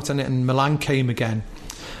wiped them out, and Milan came again.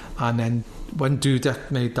 And then when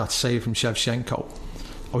Dudek made that save from Shevchenko,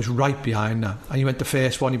 I was right behind that, and he went the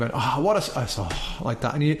first one. He went, like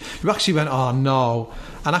that, and you actually went, oh no,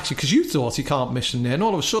 and actually because you thought he can't miss in there, and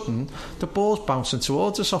all of a sudden the ball's bouncing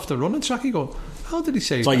towards us off the running track. You go, how did he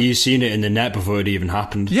save? It's like you've seen it in the net before it even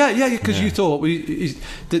happened. Yeah, because you thought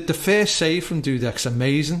the first save from Dudek's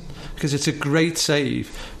amazing because it's a great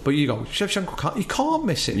save, but you go, Shevchenko can't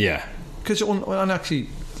miss it. Yeah, because and actually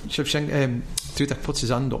Shevchenko, Dudek puts his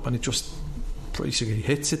hand up and it just basically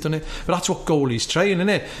hits it, doesn't it? But that's what goalies train, isn't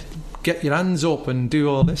it? Get your hands up and do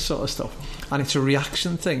all this sort of stuff, and it's a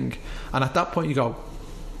reaction thing. And at that point you go,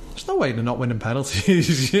 there's no way they're not winning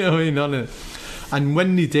penalties. You know what I mean? And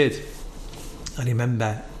when they did, and I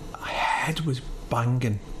remember my head was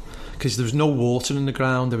banging because there was no water in the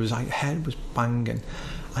ground. There was like, head was banging,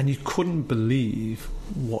 and you couldn't believe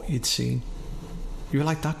what you'd seen. You were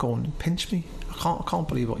like that, going, pinch me, I can't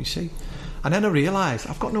believe what you see. And then I realised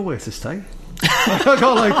I've got nowhere to stay. I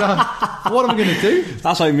got like that. What am I going to do?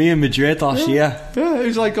 That's like me in Madrid last year. Yeah, it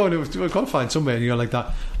was like going, we've got to find somewhere, and you go like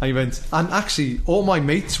that. And you went, and actually all my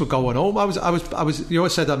mates were going home. I was you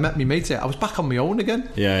always said I met my mate there. I was back on my own again.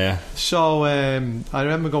 Yeah. So I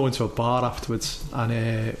remember going to a bar afterwards,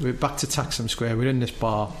 and we were back to Taksim Square. We were in this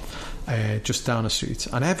bar just down the street,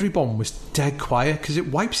 and everyone was dead quiet because it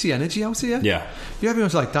wipes the energy out of you. Yeah,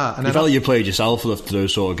 everyone's like that. And you felt like you played yourself after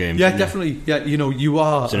those sort of games. Yeah, definitely. Yeah, you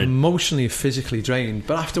are emotionally, physically drained.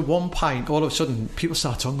 But after one pint, all of a sudden, people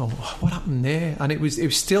start talking, going, what happened there? And it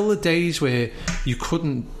was still the days where you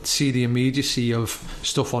couldn't see the immediacy of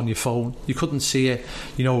stuff on your phone. You couldn't see it.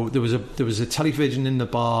 There was a television in the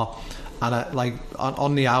bar, and like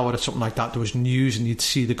on the hour or something like that, there was news, and you'd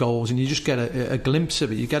see the goals, and you just get a glimpse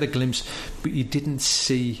of it. You get a glimpse, but you didn't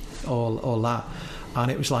see all that.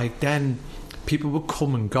 And it was like then people would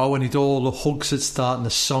come and go, and all the hugs would start and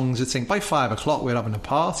the songs would sing. By 5 o'clock we're having a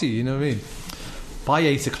party, you know what I mean? By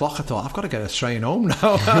 8 o'clock I thought, I've got to get a train home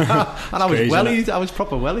now. And I was wellied. I was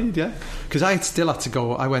proper wellied, yeah, because I still had to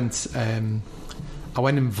go. I went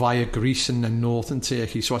in via Greece and then northern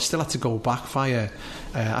Turkey, so I still had to go back via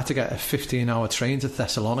I had to get a 15-hour train to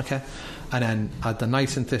Thessalonica, and then I had the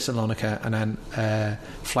night in Thessalonica, and then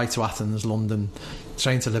flight to Athens, London,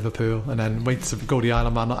 train to Liverpool, and then wait to go to the Isle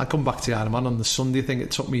of Man. I come back to the Isle of Man on the Sunday. I think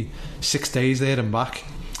it took me 6 days there and back,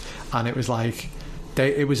 and it was like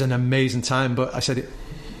it was an amazing time. But I said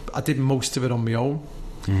I did most of it on my own.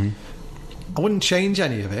 I wouldn't change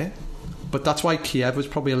any of it, But that's why Kiev was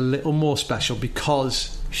probably a little more special,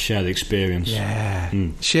 because shared experience.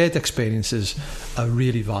 Shared experiences are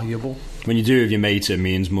really valuable. When you do it with your mates, it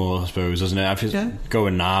means more, I suppose, doesn't it? I feel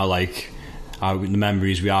going now, like the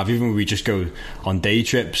memories we have, even when we just go on day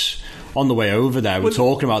trips. On the way over there, we're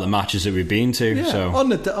talking about the matches that we've been to. Yeah, so on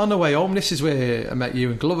the way home, this is where I met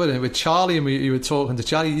you and Glover, and with Charlie, and you were talking to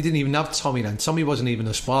Charlie. You didn't even have Tommy then. Tommy wasn't even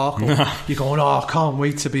a sparkle. You're going, I can't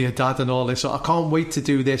wait to be a dad and all this. I can't wait to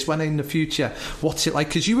do this. When in the future, what's it like?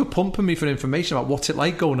 Because you were pumping me for information about what's it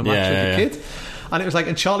like going to match with a kid. And it was like,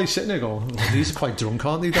 and Charlie's sitting there going, these are quite drunk,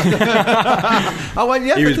 aren't they? I went,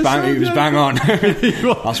 yeah. He was bang on.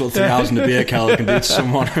 That's what 3,000 a beer Keller can do to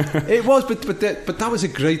someone. It was, but that was a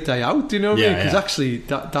great day out, do you know what I mean? Because actually,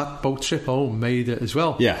 that boat trip home made it as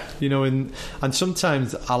well. Yeah. You know, and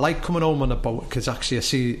sometimes I like coming home on a boat, because actually I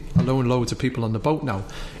see loads of people on the boat now.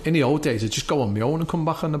 In the old days, I'd just go on my own and come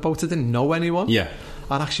back on the boat. I didn't know anyone. Yeah.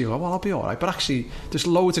 And actually, well, I'll be all right. But actually, there's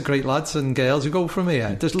loads of great lads and girls who go from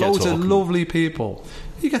here. There's loads of lovely people.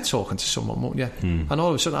 You get talking to someone, won't you? And all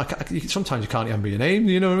of a sudden, sometimes you can't remember your name,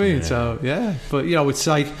 you know what I mean? Yeah. So, yeah. But, you know, it's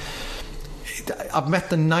like, I've met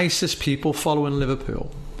the nicest people following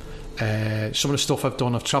Liverpool. Some of the stuff I've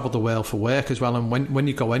done, I've travelled the world for work as well, and when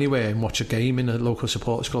you go anywhere and watch a game in a local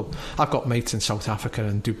supporters club, I've got mates in South Africa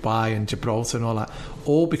and Dubai and Gibraltar and all that,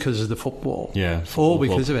 all because of the football. All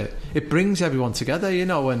because of it. It brings everyone together, you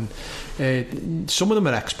know, and some of them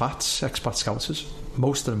are expat scouters.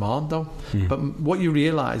 Most of them aren't, though. But what you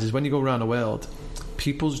realise is when you go around the world,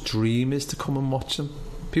 people's dream is to come and watch them.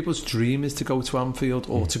 People's dream is to go to Anfield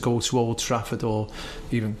or to go to Old Trafford or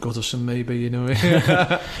even Goodison, maybe, you know.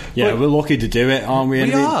 Yeah, we're lucky to do it, aren't we?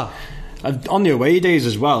 We are. On the away days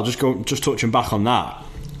as well, just touching back on that,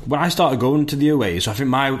 when I started going to the aways, I think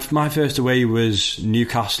my first away was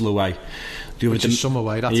Newcastle away. Which is some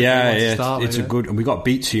away. That's it's a good. And we got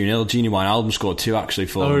beat 2-0. Genie Wijnaldum scored 2 actually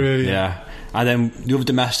for them. Really? Yeah. And then the other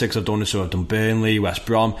domestics I've done, so I've done Burnley, West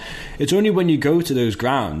Brom. It's only when you go to those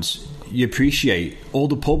grounds you appreciate all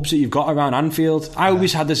the pubs that you've got around Anfield. I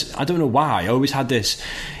always had this, I don't know why, I always had this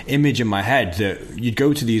image in my head that you'd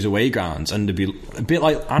go to these away grounds and there'd be a bit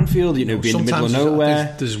like Anfield, you know, be in the middle of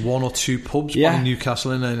nowhere. There's 1 or 2 pubs by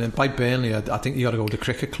Newcastle, and then by Burnley I think you got to go to a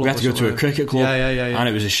cricket club. We had to go to a cricket club, and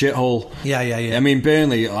it was a shithole. Yeah. I mean,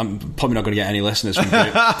 Burnley, I'm probably not going to get any listeners from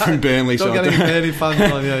Burnley. Don't get any Burnley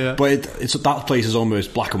fans on, yeah. But it's that place is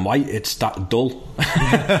almost black and white. It's that dull.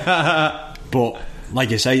 But like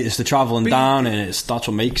you say, it's the travelling down, and that's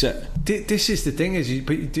what makes it. This is the thing,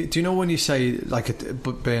 do you know when you say like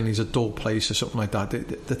Burnley's a dull place or something like that,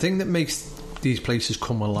 the thing that makes these places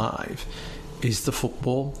come alive is the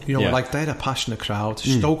football. You know, like they had a passionate crowd.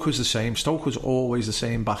 Stoke was the same. Stoke was always the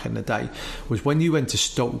same back in the day. Was when you went to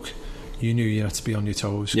Stoke, you knew you had to be on your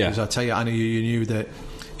toes. Because I tell you, I know you knew that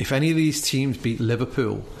if any of these teams beat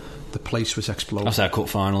Liverpool, the place was exploding. That's their cup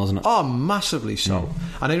final, isn't it? Oh, massively so.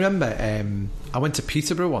 And I remember I went to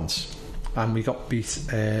Peterborough once and we got beat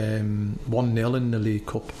 1-0 in the League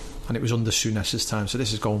Cup, and it was under Souness's time, so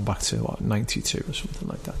this is going back to 92 or something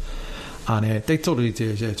like that, and they totally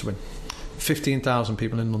deserved to win. 15,000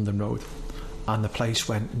 people in London Road, and the place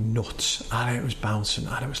went nuts, and it was bouncing,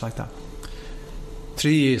 and it was like that.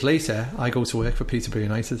 3 years later I go to work for Peterborough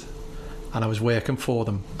United, and I was working for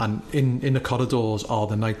them, and in the corridors are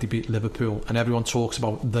the night they beat Liverpool, and everyone talks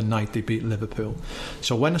about the night they beat Liverpool.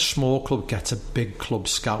 So when a small club gets a big club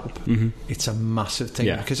scalp, it's a massive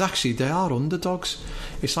thing, because actually they are underdogs.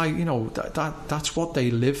 It's like, you know, that's what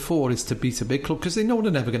they live for, is to beat a big club, because they know they're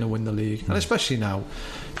never going to win the league. And especially now,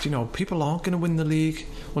 you know, people aren't going to win the league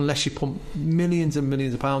unless you pump millions and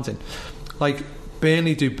millions of pounds in. Like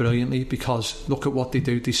Burnley do brilliantly, because look at what they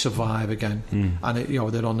do, they survive again, and you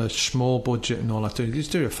know, they're on a small budget and all that. They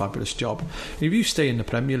just do a fabulous job. And if you stay in the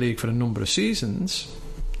Premier League for a number of seasons,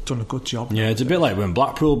 done a good job. Yeah, it's a bit like when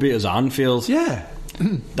Blackpool beat us at Anfield. Yeah.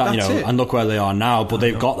 That, you know, and look where they are now, but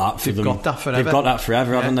they've got that for them. Got that forever. They've got that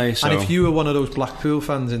forever, haven't they? So. And if you were one of those Blackpool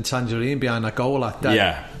fans in Tangerine behind that goal like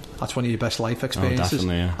that, that's one of your best life experiences.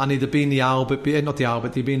 And they'd be in the Albert, not the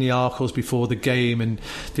Albert, they'd be in the Arcos before the game, and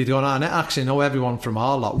they'd go on, and actually know everyone from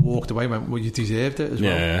our lot walked away and went, well, you deserved it as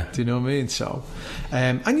well. Do you know what I mean? So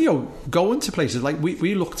and you know, going to places like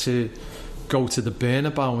we look to go to the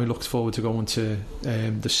Bernabeu, and we looked forward to going to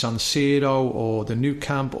the San Siro or the Nou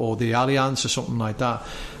Camp or the Allianz or something like that.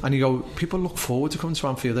 And you go, people look forward to coming to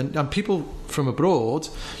Anfield, and people from abroad,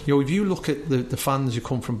 you know, if you look at the fans who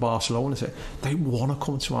come from Barcelona, they want to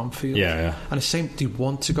come to Anfield, and the same, they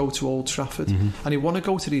want to go to Old Trafford, and they want to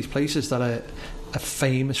go to these places that are are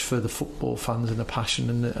famous for the football fans and the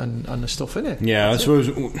passion and the stuff in it. Yeah, I suppose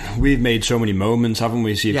we've made so many moments, haven't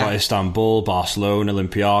we? So you've got Istanbul, Barcelona,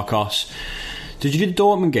 Olympiacos. Did you do the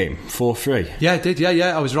Dortmund game 4-3? Yeah, I did.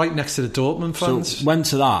 Yeah. I was right next to the Dortmund fans. So went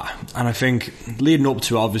to that, and I think leading up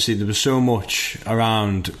to it, obviously there was so much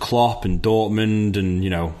around Klopp and Dortmund, and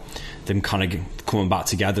them kind of coming back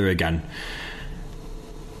together again.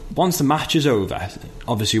 Once the match is over,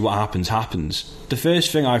 obviously what happens. The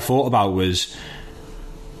first thing I thought about was,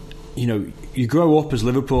 you grow up as a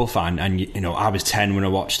Liverpool fan, and I was 10 when I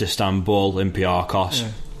watched Istanbul, Olympiacos.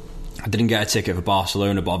 Yeah. I didn't get a ticket for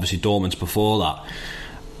Barcelona, but obviously Dortmund's before that.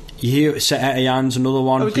 You hear Saint Etienne's another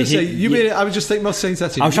one. I was going to say, I was just thinking about Saint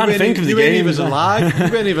Etienne. I was trying to think of the game. You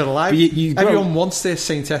weren't even alive. Everyone wants their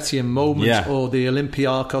Saint Etienne moment or the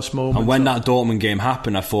Olympiacos moment. And when that Dortmund game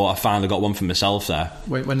happened, I thought I finally got one for myself there.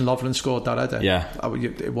 When Lovren scored that header. Yeah.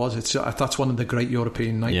 It was. That's one of the great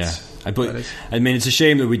European nights. Yeah. But I mean, it's a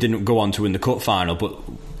shame that we didn't go on to win the cup final, but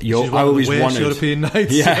I always wanted European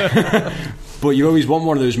nights. Yeah. But you always want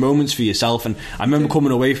one of those moments for yourself, and I remember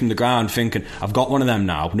coming away from the ground thinking, I've got one of them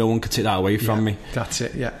now, no one could take that away from me. That's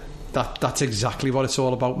it. Yeah, that's exactly what it's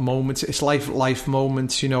all about. Moments. It's life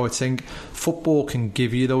moments. I think football can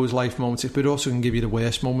give you those life moments, but it also can give you the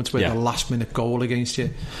worst moments, where the last minute goal against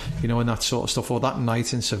you, and that sort of stuff. Or that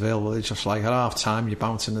night in Seville, it's just like at half time you're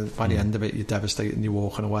bouncing, and by the end of it you're devastated and you're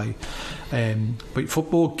walking away. But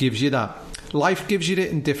football gives you that. Life gives you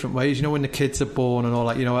it in different ways. When the kids are born and all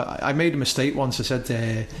that. I made a mistake once. I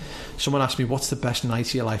said, someone asked me, what's the best night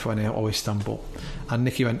of your life? I went, Istanbul. And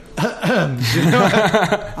Nikki went,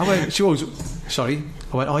 I went, she goes, sorry.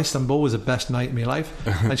 I went, Istanbul was the best night of my life.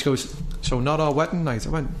 And she goes, so not our wedding night? I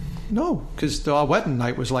went, no, because our wedding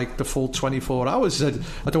night was like the full 24 hours. I said,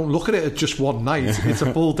 I don't look at it as just one night. It's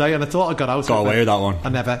a full day. And I thought I got out got of away it. with that one. I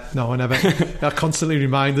never. I'm constantly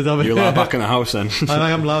reminded of it. You're allowed back in the house then. And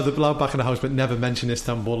I am allowed back in the house, but never mention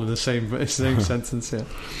Istanbul in the same sentence. Yeah.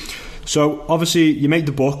 So obviously you made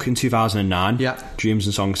the book in 2009. Yeah. Dreams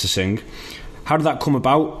and Songs to Sing. How did that come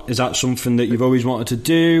about? Is that something that you've always wanted to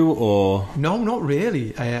do, or...? No, not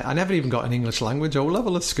really. I never even got an English language O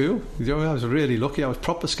level at school. I was really lucky. I was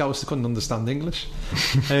proper Scouse that couldn't understand English.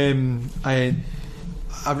 I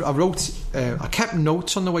wrote... I kept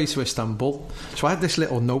notes on the way to Istanbul. So I had this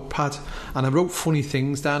little notepad, and I wrote funny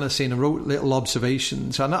things down. I wrote little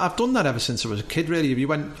observations. And I've done that ever since I was a kid, really. If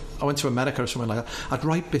I went to America or something like that, I'd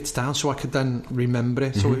write bits down so I could then remember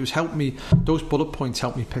it. So it was helped me... Those bullet points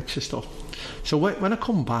helped me picture stuff. So when I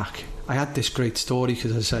come back, I had this great story,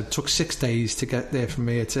 because as I said, it took 6 days to get there from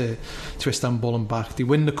here to Istanbul and back. They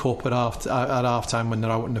win the cup at half time when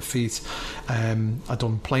they're out on the feet. I'd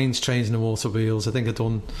done planes, trains and automobiles. I think I'd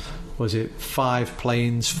done, 5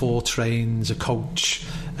 planes, 4 trains, a coach,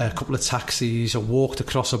 a couple of taxis. I walked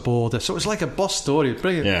across a border. So it was like a boss story.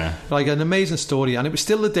 Brilliant. Yeah. Like an amazing story. And it was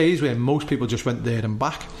still the days where most people just went there and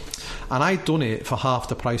back. And I'd done it for half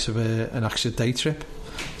the price of an actual day trip.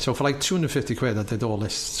 So for like 250 quid I did all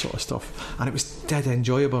this sort of stuff, and it was dead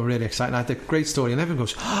enjoyable and really exciting. I had a great story, and everyone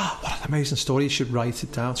goes, what an amazing story, you should write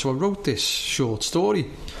it down. So I wrote this short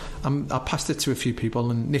story, and I passed it to a few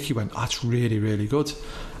people, and Nikki went, that's really, really good.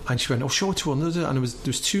 And she went, show it to another. And there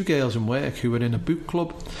was 2 girls in work who were in a book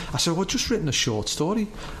club. I said, I've just written a short story.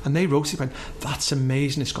 And they wrote it, went, that's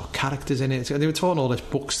amazing, it's got characters in it. And they were talking all this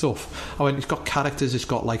book stuff. I went, it's got characters, it's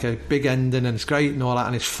got like a big ending, and it's great and all that,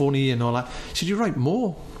 and it's funny and all that. She said, you write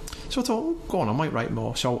more? So I thought, go on, I might write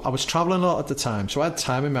more. So I was travelling a lot at the time, so I had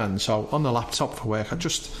time in my hand. So on the laptop for work, I'd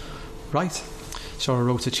just write. So I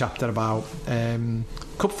wrote a chapter about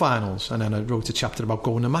cup finals, and then I wrote a chapter about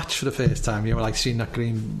going to match for the first time, like seeing that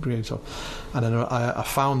green stuff. And then I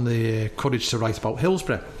found the courage to write about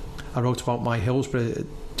Hillsborough. I wrote about my Hillsborough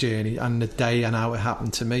journey and the day and how it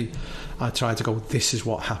happened to me. I tried to go, this is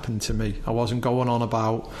what happened to me. I wasn't going on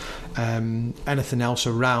about anything else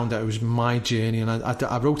around it. It was my journey, and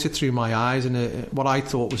I wrote it through my eyes in what I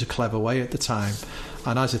thought was a clever way at the time.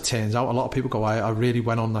 And as it turns out, a lot of people go, I really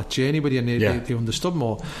went on that journey with you, and they understood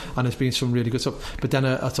more, and there's been some really good stuff. But then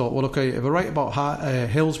I thought, well, okay, if I write about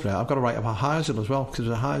Hillsborough, I've got to write about Heysel as well, because it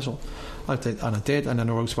was a Heysel. I did, and then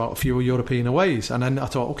I wrote about a few European aways, and then I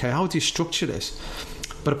thought, okay, how do you structure this?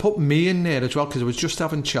 But I put me in there as well, because I was just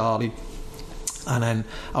having Charlie, and then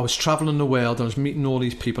I was travelling the world, and I was meeting all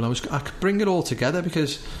these people, and I could bring it all together,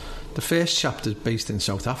 because the first chapter's based in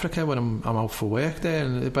South Africa when I'm out for work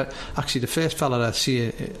there. But actually, the first fella that I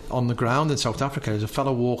see on the ground in South Africa is a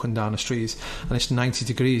fella walking down the street, and it's 90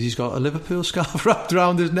 degrees. He's got a Liverpool scarf wrapped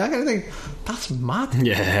around his neck. And I think, that's mad.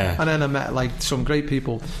 Yeah. And then I met like some great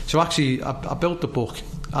people. So actually, I built the book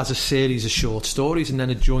as a series of short stories, and then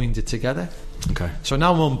I joined it together. Okay. So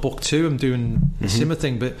now I'm on book 2. I'm doing the similar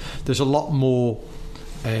thing, but there's a lot more.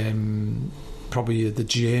 Probably the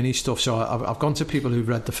journey stuff. So I've gone to people who've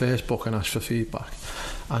read the first book and asked for feedback,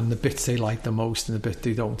 and the bits they like the most and the bit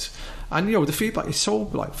they don't. And the feedback is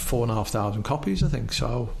sold like 4,500 copies, I think.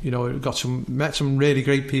 So met some really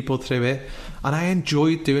great people through it, and I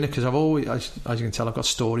enjoyed doing it because I've always, as you can tell, I've got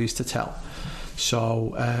stories to tell.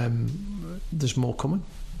 So there's more coming.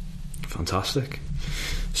 Fantastic.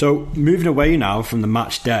 So moving away now from the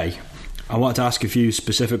match day, I wanted to ask a few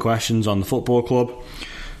specific questions on the football club.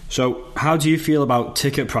 So how do you feel about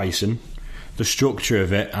ticket pricing, the structure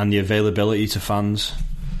of it, and the availability to fans?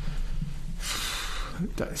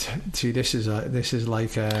 See, this is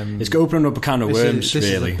like it's opening up a can of worms. This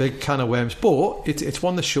really is a big can of worms, but it's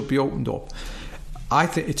one that should be opened up. I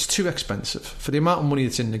think it's too expensive for the amount of money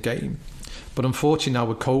that's in the game. But unfortunately now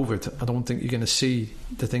with COVID, I don't think you're going to see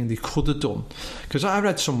the thing they could have done. Because I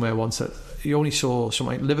read somewhere once that you only saw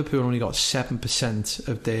something like Liverpool only got 7%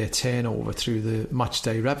 of their turnover through the match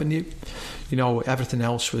day revenue. Everything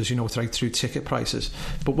else was, right through ticket prices.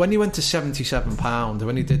 But when you went to £77,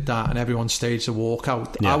 when you did that and everyone staged a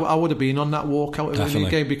walkout, yeah. I would have been on that walkout of the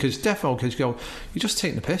game, because definitely kids go, you're just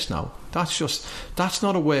taking the piss now. That's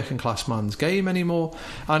not a working class man's game anymore.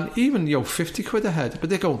 And even 50 quid a head, but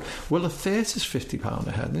they're going, well, the theatre's £50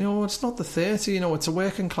 a head. It's not the theatre. It's a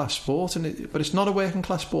working class sport, but it's not a working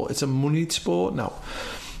class sport. It's a moneyed sport now.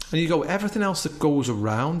 And you go, everything else that goes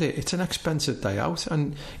around it, it's an expensive day out.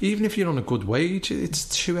 And even if you're on a good wage, it's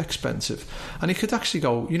too expensive. And you could actually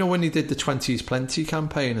go, when you did the 20s Plenty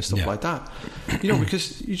campaign and stuff like that,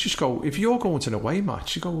 because you just go, if you're going to an away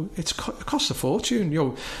match, you go, it costs a fortune.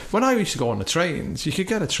 When I used to go on the trains, you could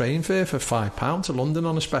get a train fare for £5 to London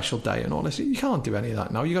on a special day, and honestly, you can't do any of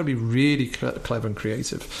that now. You've got to be really clever and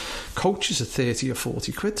creative. Coaches are 30 or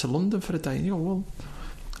 40 quid to London for a day, and you go, well,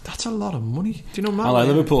 that's a lot of money. Do you know, Matt?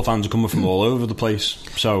 Liverpool fans are coming from all over the place.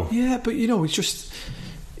 So yeah, but it's just,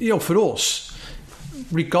 for us,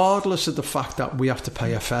 regardless of the fact that we have to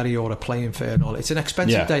pay a ferry or a plane fare and all, it's an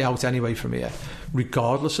expensive day out anyway from here,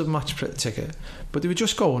 regardless of match ticket. But they were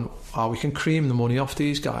just going, we can cream the money off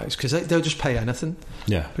these guys, because they'll just pay anything.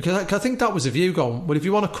 Yeah. Because I think that was the view going, well, if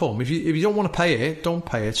you want to come, if you don't want to pay it, don't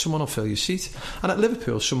pay it, someone will fill your seat. And at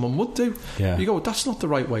Liverpool, someone would do. Yeah. You go, that's not the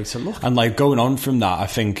right way to look. And going on from that, I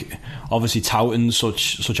think obviously touting's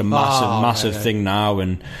such a massive thing now,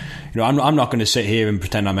 and I'm not going to sit here and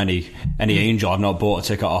pretend I'm any angel. I've not bought a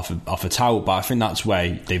ticket off a tout, but I think that's where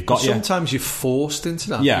they've got you. Sometimes you're forced into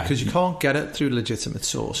that, because you can't get it through legitimate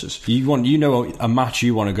sources. A match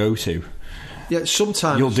you want to go to. Yeah,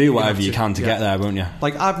 sometimes you'll do whatever you can to get there, won't you?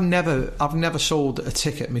 Like I've never sold a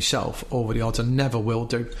ticket myself over the odds, and never will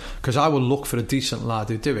do, because I will look for a decent lad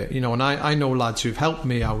who do it. And I know lads who've helped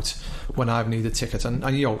me out when I've needed tickets, and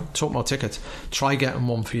talk about tickets, try getting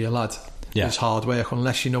one for your lad. Yeah. It's hard work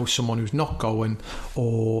unless you know someone who's not going,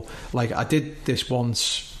 or like I did this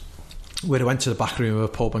once where I went to the back room of a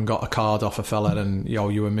pub and got a card off a fella, and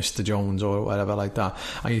you were Mr. Jones or whatever like that,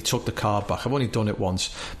 and he took the card back. I've only done it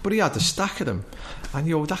once, but he had a stack of them, and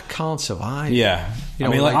that can't survive. Yeah,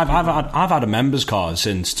 I've had a members card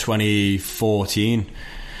since 2014.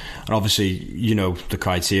 And obviously, the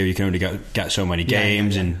criteria, you can only get so many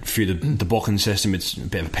games, and through the booking system, it's a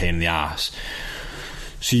bit of a pain in the ass.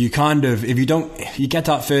 So you kind of, if you get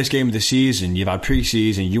that first game of the season, you've had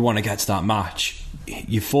pre-season, you want to get to that match,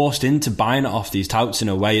 you're forced into buying it off these touts in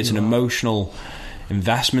a way. It's an emotional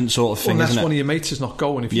investment sort of thing, unless isn't it? One of your mates is not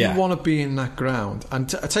going. If you want to be in that ground,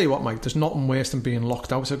 and I tell you what, Mike, there's nothing worse than being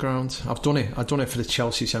locked out of ground. I've done it for the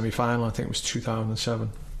Chelsea semi-final. I think it was 2007,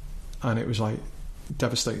 and it was like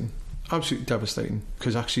devastating, absolutely devastating,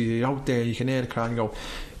 because actually you're out there, you can hear the crowd and go,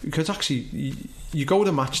 because actually you go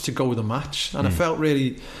to the match to go to the match. And I felt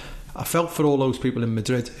for all those people in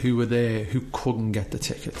Madrid who were there who couldn't get the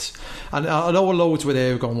tickets. And I know loads were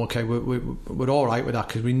there going, okay, we're all right with that,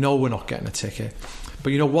 because we know we're not getting a ticket.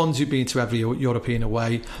 But ones who've been to every European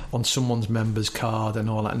away on someone's members card and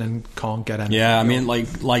all that, and then can't get anything. Yeah, I mean, like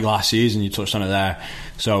last season, you touched on it there.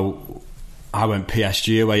 So I went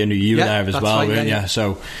PSG away. I knew you were there as well, weren't you?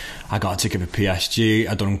 So I got a ticket for PSG.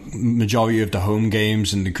 I'd done majority of the home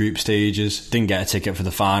games and the group stages. Didn't get a ticket for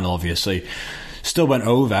the final, obviously. still went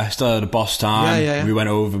over, still had a boss time. Yeah. We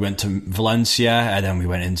went to Valencia, and then we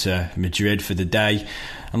went into Madrid for the day.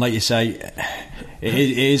 And like you say, it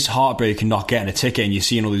is heartbreaking not getting a ticket, and you're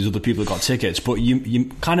seeing all these other people who got tickets, but you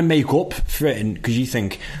kind of make up for it because you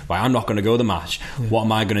think, right, I'm not going to go to the match. What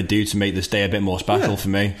am I going to do to make this day a bit more special for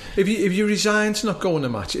me? If you resign to not going to the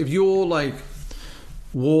match, if you're like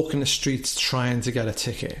walking the streets trying to get a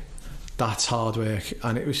ticket, that's hard work.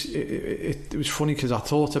 And it was funny because I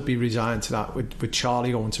thought I'd be resigned to that with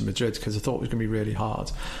Charlie going to Madrid, because I thought it was going to be really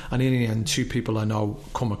hard. And in the end, 2 people I know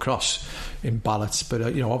come across in ballots, but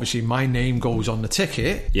obviously my name goes on the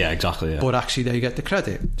ticket. Yeah, exactly. Yeah. But actually they get the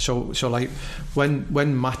credit. So like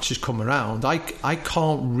when matches come around, I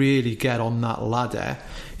can't really get on that ladder,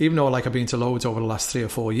 even though like I've been to loads over the last 3 or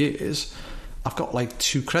 4 years. I've got like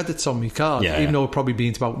 2 credits on my card, even though I've probably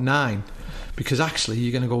been to about 9. Because actually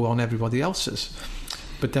you're going to go on everybody else's,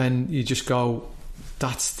 but then you just go,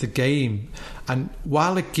 that's the game. And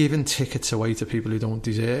while they're giving tickets away to people who don't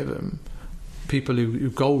deserve them, people who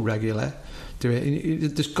go regular do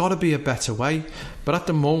it, there's got to be a better way. But at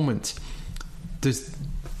the moment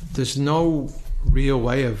there's no real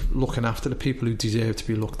way of looking after the people who deserve to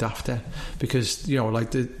be looked after, because like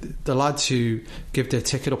the lads who give their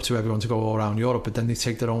ticket up to everyone to go all around Europe, but then they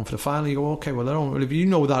take their own for the final, you go, okay, well if you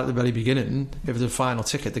know that at the very beginning, if it's a final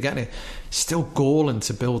ticket, they're getting it. Still galling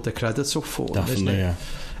to build the credits up for them, isn't it?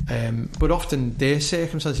 But often their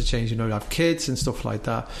circumstances change, they have kids and stuff like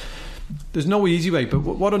that. There's no easy way, but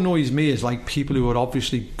what annoys me is like people who are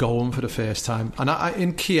obviously going for the first time. And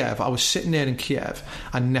in Kiev, I was sitting there in Kiev,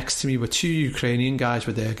 and next to me were 2 Ukrainian guys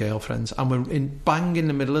with their girlfriends, and we're bang in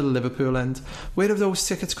the middle of the Liverpool end. Where have those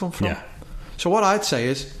tickets come from? So what I'd say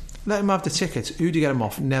is, let them have the tickets. Who do you get them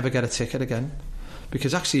off? Never get a ticket again.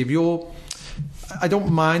 Because actually, I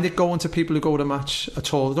don't mind it going to people who go to match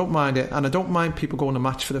at all. I don't mind it, and I don't mind people going to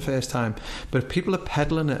match for the first time. But if people are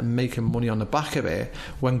peddling it and making money on the back of it,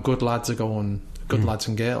 when good lads and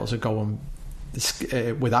girls are going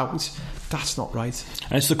without, that's not right.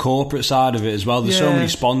 And it's the corporate side of it as well. There's so many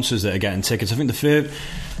sponsors that are getting tickets. I think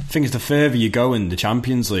the further you go in the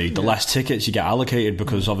Champions League, the less tickets you get allocated,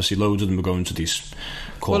 because obviously loads of them are going to these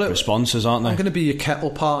corporate sponsors, aren't they? I'm going to be your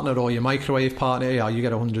kettle partner or your microwave partner. Yeah, you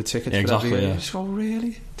get 100 tickets. Exactly. For every year. You just go,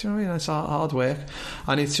 really? Do you know what I mean? It's hard work,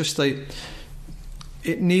 and it's just like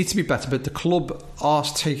it needs to be better. But the club are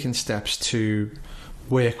taking steps to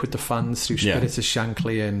work with the fans through Spirit of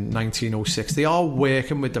Shankly in 1906. They are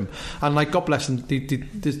working with them, and like, God bless them,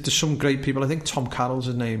 there's some great people. I think Tom Carroll's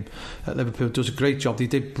his name at Liverpool, does a great job. They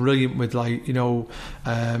did brilliant with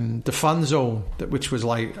the fan zone, which was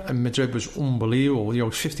like in Madrid was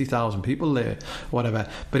unbelievable. 50,000 people there, whatever.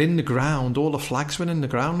 But in the ground, all the flags went in the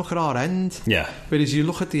ground. Look at our end. Whereas you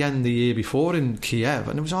look at the end the year before in Kiev,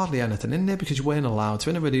 and there was hardly anything in there because you weren't allowed to.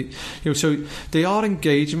 Anybody, so they are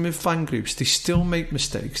engaging with fan groups. They still make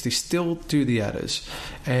mistakes, they still do the errors.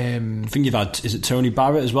 I think you've had, is it Tony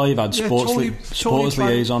Barrett as well? You've had sports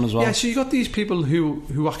liaison as well. Yeah, so you got these people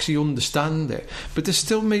who actually understand it, but there's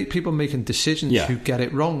still people making decisions who get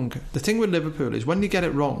it wrong. The thing with Liverpool is when they get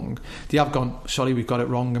it wrong, they have gone, sorry, we've got it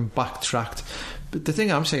wrong, and backtracked. But the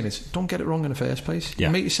thing I'm saying is, don't get it wrong in the first place. You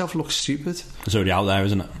make yourself look stupid. It's already out there,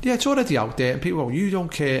 isn't it? Yeah, it's already out there, and people go, you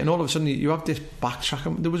don't care, and all of a sudden you have this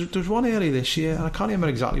backtrack. There was one earlier this year, and I can't remember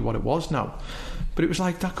exactly what it was now, but it was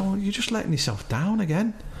like that going, you're just letting yourself down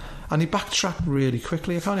again. And he backtracked really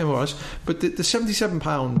quickly. I can't remember what it was, but the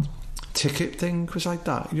 £77 ticket thing was like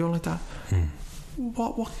that. You're like that.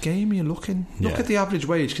 What game are you looking? Look at the average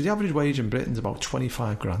wage, because the average wage in Britain's about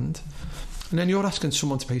 25 grand. And then you're asking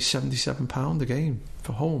someone to pay £77 a game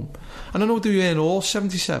for home. And I know they earn all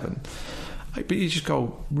 77, but you just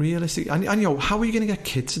go, realistic. And how are you going to get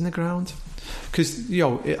kids in the ground? Because,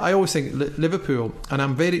 I always think Liverpool, and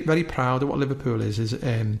I'm very, very proud of what Liverpool is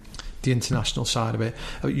the international side of it.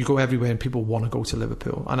 You go everywhere and people want to go to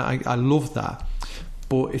Liverpool. And I love that.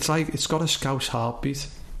 But it's like, it's got a Scouse heartbeat.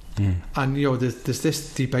 And, there's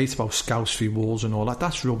this debate about Scouse v Wolves and all that.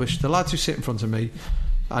 That's rubbish. The lads who sit in front of me,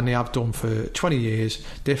 and they have done for 20 years,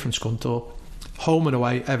 they're from Scunthorpe, home and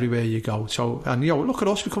away everywhere you go. So, and look at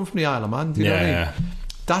us, we come from the Isle of Man. Do you know what I mean?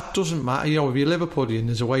 That doesn't matter. If you're Liverpoolian,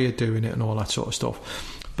 there's a way of doing it and all that sort of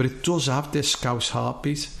stuff. But it does have this Scouse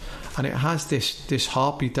heartbeat, and it has this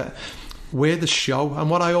heartbeat that we're the show. And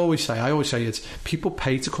what I always say it's people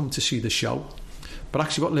pay to come to see the show, but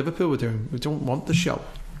actually what Liverpool were doing, we don't want the show.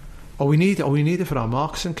 We need it for our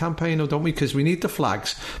marketing campaign, don't we? Because we need the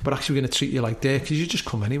flags, but actually we're going to treat you like there because you just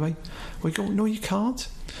come anyway. We go, no, you can't.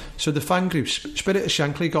 So the fan groups, Spirit of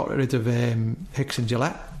Shankly got rid of Hicks and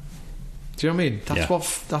Gillette. Do you know what I mean?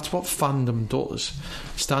 That's what fandom does.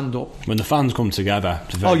 Stand up. When the fans come together,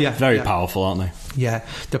 it's very powerful, aren't they? Yeah.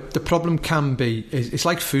 The problem can be, it's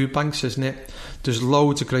like food banks, isn't it? There's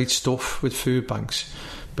loads of great stuff with food banks,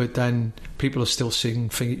 but then people are still singing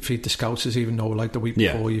Feed the Scousers, even though like the week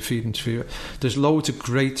before you feed them to food. There's loads of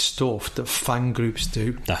great stuff that fan groups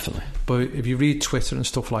do. Definitely. But if you read Twitter and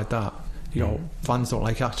stuff like that, you know, fans don't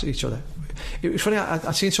like each other. It was funny,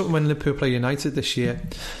 I seen something when Liverpool play United this year.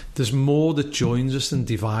 There's more that joins us than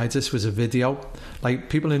divides us. Was a video like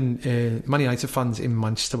people in Man United fans in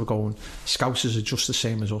Manchester were going, Scousers are just the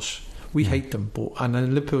same as us, we hate them, and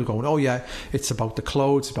then Liverpool were going, oh yeah, it's about the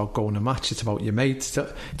clothes, it's about going to match, it's about your mates.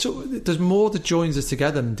 So there's more that joins us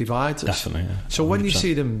together than divides us. Definitely, yeah. So when you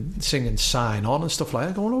see them singing Sign On and stuff like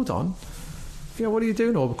that, going, hold on, you know, what are you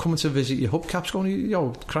doing? Or we're coming to visit your hubcaps, going, you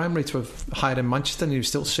know, crime rates were higher in Manchester and you're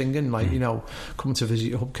still singing, like, you know, coming to visit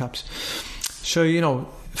your hubcaps. So, you know,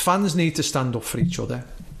 fans need to stand up for each other,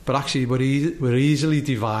 but actually we're easily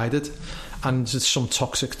divided, and there's some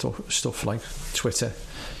toxic stuff like Twitter.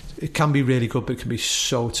 It can be really good, but it can be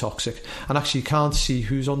so toxic, and actually you can't see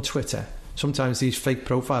who's on Twitter. Sometimes these fake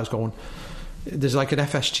profiles going, there's like an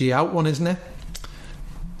FSG out one, isn't it?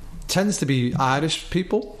 Tends to be Irish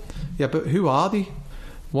people. Yeah, but who are they?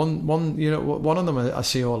 One, you know, one of them I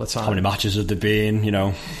see all the time. How many matches have there been? You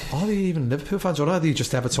know, are they even Liverpool fans, or are they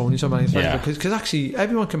just Evertonians or anything? Yeah. Because actually,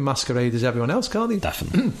 everyone can masquerade as everyone else, can't they?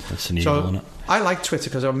 Definitely, that's an evil, isn't it? I like Twitter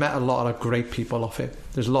because I've met a lot of great people off it.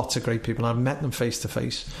 There's lots of great people, and I've met them face to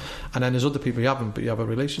face. And then there's other people you haven't, but you have a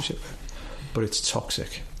relationship with. But it's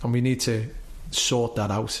toxic, and we need to sort that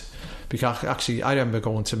out. Because actually, I remember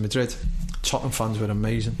going to Madrid. Tottenham fans were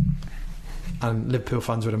amazing, and Liverpool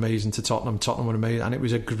fans were amazing to Tottenham. Tottenham were amazing, and it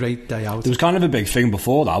was a great day out. There was kind of a big thing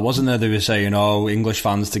before that, wasn't there? They were saying, oh, English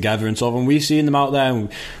fans together and stuff, and we seen them out there,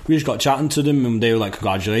 and we just got chatting to them, and they were like,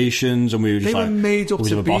 congratulations, and we were just they like, were made up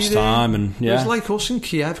to a be boss there. time, and yeah. It was like us in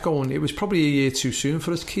Kiev going, it was probably a year too soon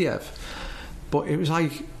for us, Kiev, but it was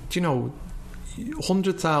like, you know,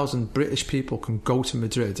 100,000 British people can go to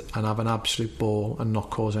Madrid and have an absolute ball and not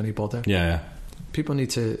cause any bother. Yeah. People need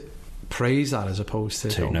to praise that as opposed to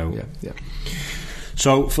take note. Yeah.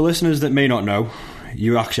 So for listeners that may not know,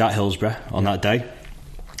 you were actually at Hillsborough on that day,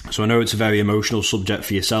 so I know it's a very emotional subject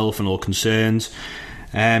for yourself and all concerned,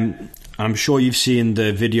 and I'm sure you've seen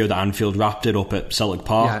the video that Anfield wrapped it up at Celtic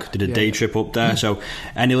Park, did a day trip up there. So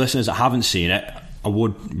any listeners that haven't seen it, I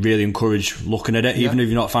would really encourage looking at it, even if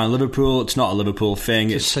you're not a fan of Liverpool. It's not a Liverpool thing,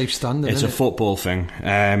 it's safe standing, it's a football thing.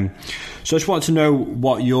 So I just wanted to know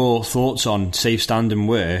what your thoughts on safe standing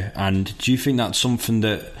were, and do you think that's something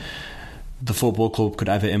that the football club could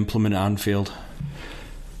ever implement at Anfield?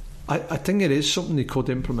 I think it is something they could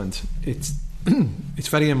implement. It's it's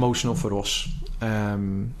very emotional for us,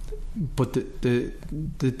 but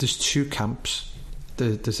there's two camps.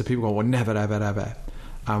 There's the people going, well, never ever ever,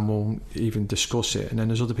 and won't even discuss it, and then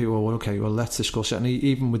there's other people who go, okay, well, let's discuss it. And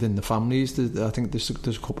even within the families, I think there's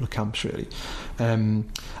a couple of camps really, and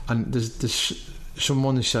there's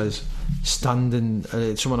someone who says standing,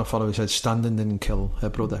 someone I follow who said standing didn't kill her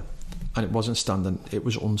brother, and it wasn't standing, it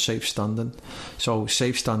was unsafe standing. So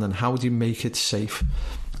safe standing, how do you make it safe?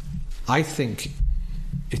 I think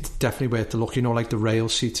it's definitely worth to look, you know, like the rail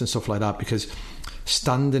seats and stuff like that, because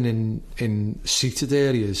standing in seated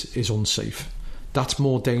areas is unsafe. That's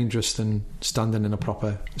more dangerous than standing in a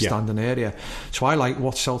proper standing area. So I like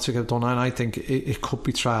what Celtic have done, and I think it could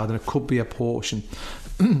be trialled, and it could be a portion,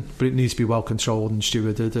 but it needs to be well controlled and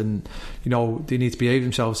stewarded, and you know, they need to behave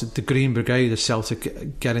themselves. The Green Brigade of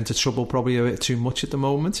Celtic get into trouble probably a bit too much at the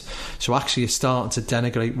moment, so actually it's starting to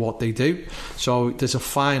denigrate what they do. So there's a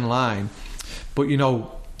fine line, but you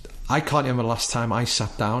know, I can't remember the last time I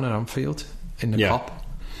sat down at Anfield in the Kop,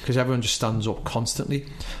 because everyone just stands up constantly,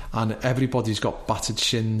 and everybody's got battered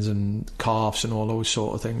shins and calves and all those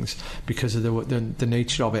sort of things because of the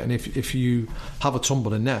nature of it. And if you have a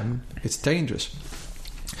tumble in them, it's dangerous.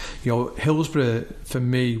 You know, Hillsborough for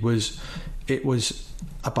me was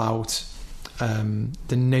about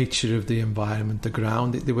the nature of the environment, the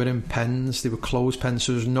ground. They were in pens, they were closed pens,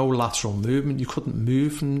 so there was no lateral movement. You couldn't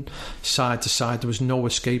move from side to side. There was no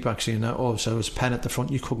escape actually in that. So there was a pen at the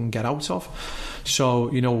front you couldn't get out of.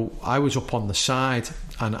 So, you know, I was up on the side,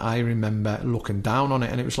 and I remember looking down on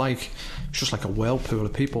it, and it was just like a whirlpool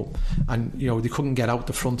of people. And, you know, they couldn't get out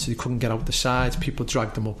the front, they couldn't get out the sides. People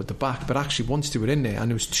dragged them up at the back. But actually, once they were in there,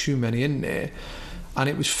 and there was too many in there, and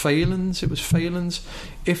it was failings.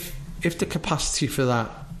 If the capacity for that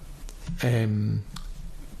pen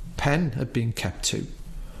had been kept to,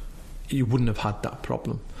 you wouldn't have had that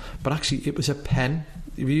problem. But actually, it was a pen.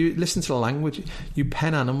 If you listen to the language, you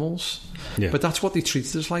pen animals. Yeah. But that's what they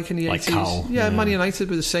treated us like in the 80s. Like cow. Yeah, Man United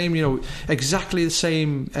were the same, exactly the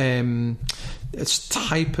same it's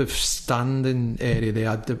type of standing area they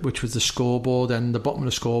had, which was the scoreboard and the bottom of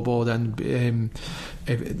the scoreboard and the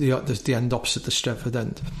end opposite the Stretford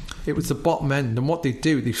end. It was the bottom end, and what they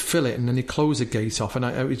do, they fill it and then they close the gate off, and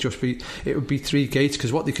it would be 3 gates,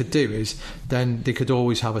 because what they could do is then they could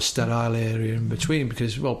always have a sterile area in between,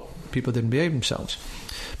 because people didn't behave themselves.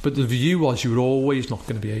 But the view was you were always not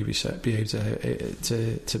going to be able to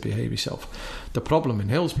behave yourself. The problem in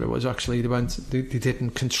Hillsborough was actually they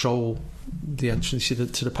didn't control the entrance to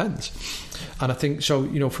the pens. And I think, so,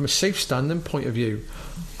 from a safe standing point of view,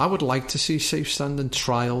 I would like to see safe standing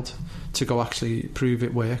trialled to go actually prove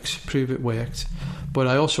it worked. But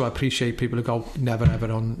I also appreciate people who go never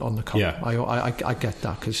ever on the Kop. Yeah. I get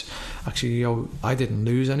that, because actually, I didn't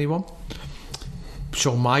lose anyone.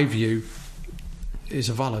 So my view is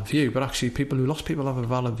a valid view, but actually people who lost people have a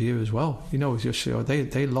valid view as well. It's just,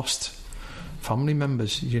 they lost family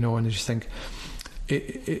members, and you just think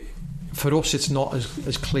it for us it's not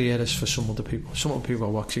as clear as for some other people. Some other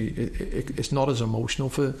people actually it's not as emotional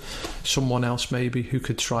for someone else maybe who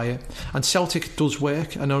could try it. And Celtic does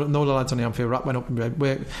work. I know the lads on the Anfield Wrap went up and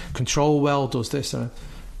work, control well, does this,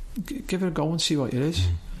 give it a go and see what it is.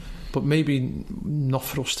 But maybe not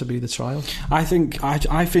for us to be the trial. I think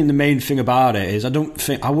the main thing about it is I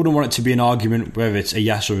wouldn't want it to be an argument whether it's a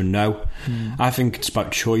yes or a no. I think it's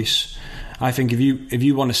about choice. I think if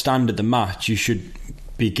you want to stand at the match, you should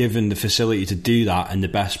be given the facility to do that in the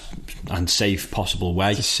best and safe possible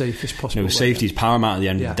way. The safest possible way. Safety is paramount at the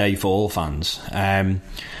end of the day for all fans.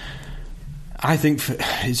 I think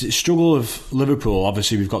it's a struggle of Liverpool.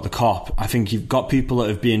 Obviously, we've got the Kop. I think you've got people that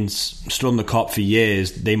have been stood on the Kop for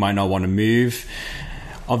years. They might not want to move.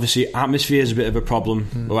 Obviously, atmosphere is a bit of a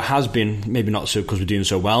problem. Or it has been, maybe not so because we're doing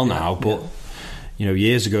so well now, but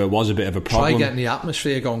years ago it was a bit of a problem. Try getting the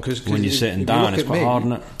atmosphere going, because when you're sitting down, it's quite hard,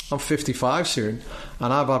 isn't it? I'm 55 soon,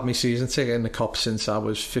 and I've had my season ticket in the Kop since I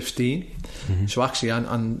was 15. So actually,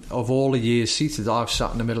 and of all the years seated, I've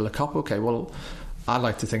sat in the middle of the Kop. Okay, well, I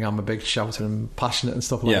like to think I'm a big shouter and passionate and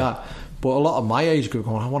stuff like that. But a lot of my age group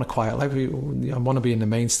going, I want a quiet life. I want to be in the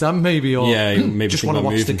main stand maybe, or maybe just want to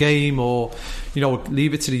watch the game, or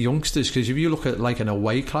leave it to the youngsters. Because if you look at like an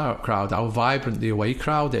away crowd, how vibrant the away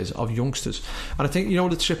crowd is of youngsters, and I think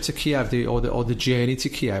the trip to Kiev, or the journey to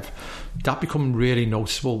Kiev, that become really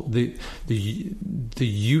noticeable. The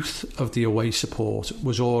youth of the away support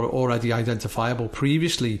was already identifiable.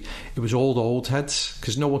 Previously, it was all the old heads,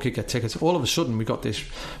 because no one could get tickets. All of a sudden, we got this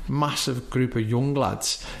massive group of young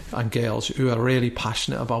lads and girls who are really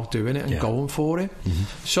passionate about doing it and going for it.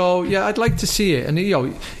 So I'd like to see it. And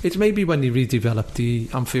it's maybe when they redevelop the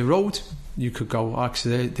Anfield Road, you could go,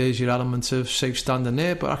 actually there's your element of safe standing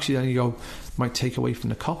there, but actually then you might take away from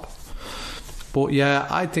the Kop. But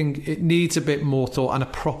I think it needs a bit more thought and a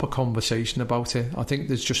proper conversation about it. I think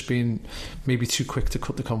there's just been maybe too quick to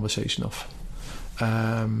cut the conversation off.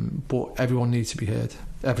 But everyone needs to be heard.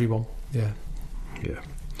 Everyone. Yeah.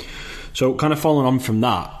 So kind of following on from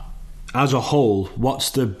that, as a whole, what's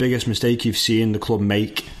the biggest mistake you've seen the club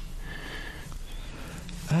make?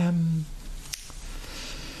 So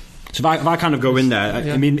if I kind of go in there,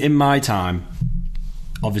 I mean, in my time,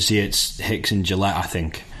 obviously it's Hicks and Gillette, I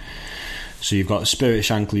think. So you've got a Spirit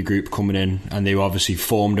Shankly group coming in, and they were obviously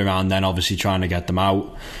formed around then, obviously trying to get them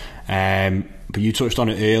out. But you touched on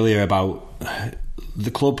it earlier about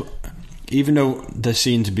the club. Even though they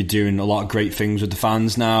seem to be doing a lot of great things with the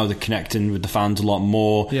fans now, they're connecting with the fans a lot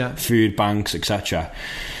more, food banks, etc.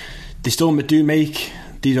 They still do make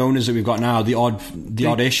these owners that we've got now the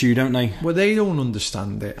odd issue, don't they? Well, they don't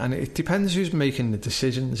understand it, and it depends who's making the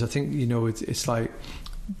decisions. I think it's like,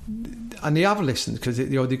 and they have listened, because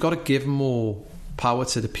they've got to give more power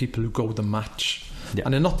to the people who go to the match,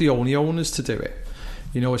 and they're not the only owners to do it.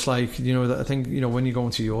 It's like, I think, when you go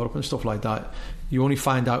into Europe and stuff like that, you only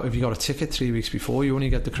find out if you got a ticket 3 weeks before. You only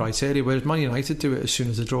get the criteria, whereas Man United do it as soon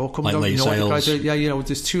as the draw comes out. Late sales.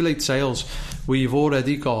 There's 2 late sales where you've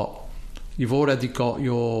already got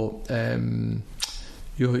your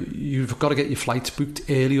you've got to get your flights booked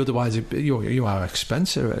early, otherwise you are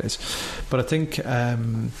expensive it is. But I think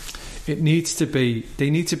they need to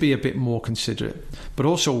be a bit more considerate, but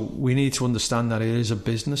also we need to understand that it is a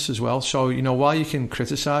business as well. So while you can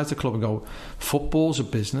criticise the club and go, football's a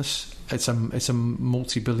business, it's a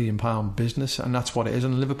multi-billion-pound business, and that's what it is.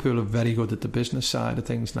 And Liverpool are very good at the business side of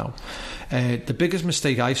things now. The biggest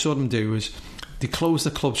mistake I saw them do was they closed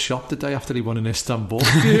the club shop the day after they won in Istanbul.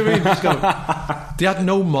 You know what I mean? They had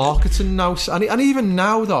no marketing now, and even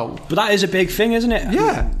now though. But that is a big thing, isn't it?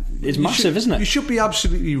 Yeah, it's massive, isn't it? You should be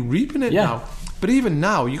absolutely reaping it now. But even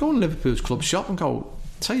now, you go in Liverpool's club shop and go,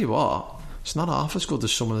 tell you what, it's not half as good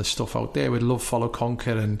as some of the stuff out there with Love, Follow,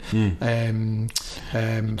 Conquer and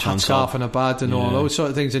Hat, Scarf and a Bad and all those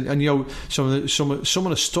sort of things. And you know, some of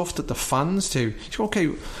the stuff that the fans do. So, okay,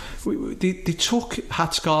 they took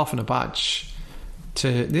Hat, Scarf and a Badge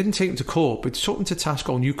they didn't take them to court, but they took them to task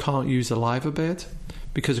on, you can't use the liver bird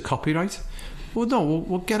because of copyright. Well, no,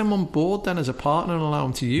 we'll get him on board then as a partner and allow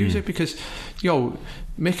him to use it, because,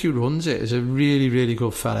 Mick, who runs it, is a really, really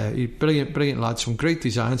good fella. He's brilliant lad, some great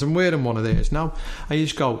designs. I'm wearing one of theirs now. I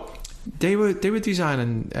just go, they were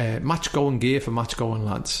designing match going gear for match going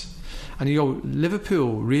lads, and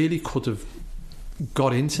Liverpool really could have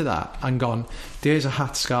got into that and gone, there's a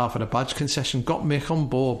hat, scarf and a badge concession, got Mick on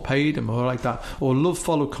board, paid him or like that, or Love,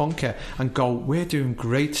 Follow, Conquer, and go, we're doing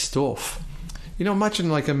great stuff. Imagine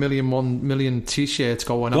like 1 million t-shirts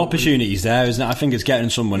going out. The opportunity's there, isn't it? I think it's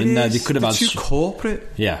getting someone in there. They could have had too corporate.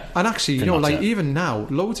 Yeah. And actually, even now,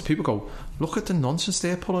 loads of people go, look at the nonsense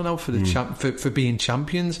they're pulling out for the for being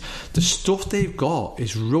champions. The stuff they've got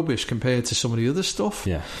is rubbish compared to some of the other stuff.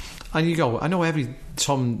 Yeah. And you go, I know every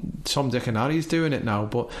Tom, Dick and Harry's doing it now,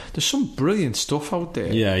 but there's some brilliant stuff out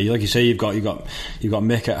there. Yeah, like you say, you've got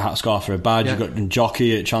Mick at Hat, Scarf for a Badge. You've got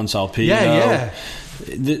Jockey at Transalpino. Yeah.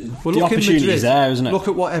 The opportunity is there, isn't it? Look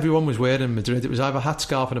at what everyone was wearing in Madrid. It was either Hat,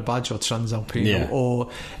 Scarf and a Badge or Transalpino, or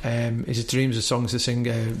is it Dreams of Songs to Sing,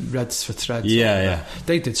 Reds for Threads? Yeah.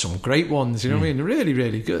 They did some great ones, you know what I mean? Really,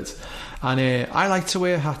 really good. And I like to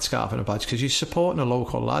wear a hat, scarf and a badge because you're supporting a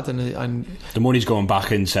local lad, and the money's going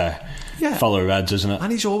back into follow Reds, isn't it?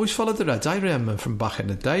 And he's always followed the Reds. I remember from back in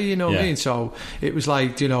the day, you know what I mean? So it was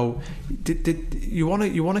like, you want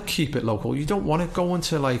to keep it local. You don't want to go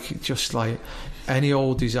into just any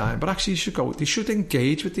old design, but actually they should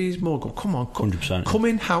engage with these more. Go, come on, 100%. Come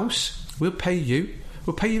in house. We'll pay you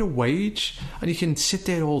a wage, and you can sit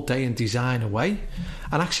there all day and design away,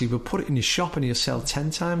 and actually we'll put it in your shop and you'll sell 10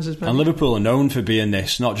 times as many. And Liverpool are known for being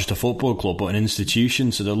this, not just a football club but an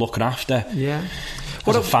institution, so they're looking after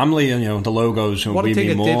as a family, and the logos. What I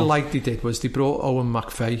think they did was they brought Owen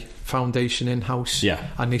McVeigh Foundation in house,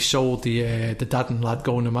 and they sold the Dad and Lad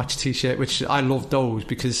Going to Match t-shirt, which I loved those,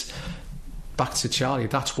 because back to Charlie,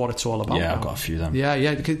 that's what it's all about. Yeah, I've got a few of them.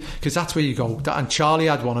 Yeah, because that's where you go. And Charlie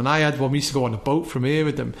had one, and I had one. We used to go on a boat from here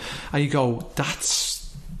with them, and you go, that's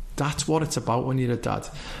what it's about when you're a dad.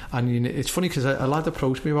 And it's funny because a lad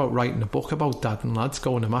approached me about writing a book about Dad and Lads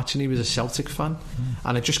Going to Match, and he was a Celtic fan,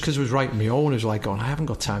 and it just because I was writing my own, I was like going, I haven't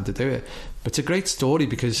got time to do it. But it's a great story,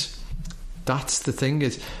 because that's the thing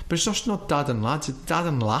but it's just not Dad and Lads, it's Dad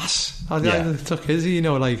and Lass. I took his,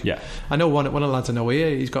 I know one of the lads I know here,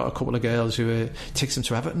 he's got a couple of girls who takes them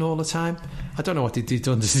to Everton all the time. I don't know what he's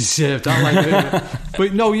done to deserve that,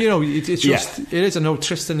 but no, it's just it is. I know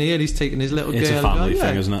Tristan here, he's taking his little girl. It's a family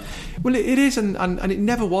thing, isn't it? Well, it is, and it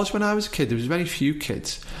never was when I was a kid. There was very few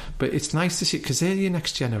kids, but it's nice to see, because they're your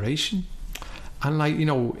next generation. And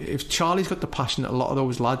if Charlie's got the passion that a lot of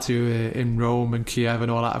those lads who are in Rome and Kiev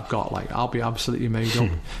and all that have got, I'll be absolutely made up,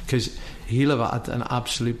 because he'll have had an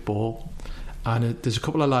absolute ball. And there's a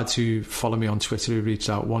couple of lads who follow me on Twitter who reached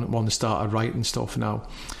out, one to start writing stuff now,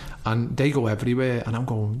 and they go everywhere, and I'm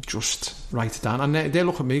going, just write it down, and they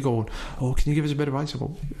look at me going, oh, can you give us a bit of advice? I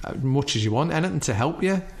go, as much as you want, anything to help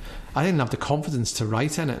you. I didn't have the confidence to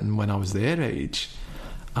write anything when I was their age.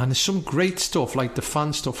 And there's some great stuff, like the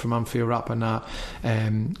fan stuff from Anfield Rap and that.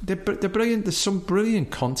 They're brilliant. There's some brilliant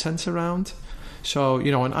content around. So,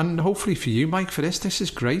 and hopefully for you, Mike, for this is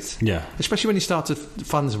great. Yeah. Especially when you start to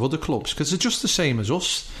fans of other clubs, because they're just the same as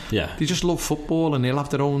us. Yeah. They just love football, and they'll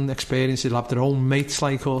have their own experience. They'll have their own mates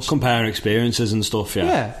like us. Comparing experiences and stuff,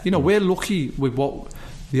 Yeah. We're lucky with what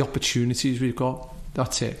the opportunities we've got.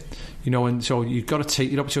 That's it. And so you've got to take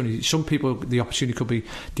your opportunity. Some people, the opportunity could be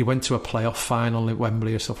they went to a playoff final at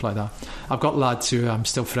Wembley or stuff like that. I've got lads who I'm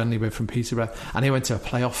still friendly with from Peterborough, and they went to a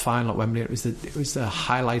playoff final at Wembley. It was the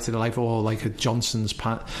highlight of their life, or like a Johnson's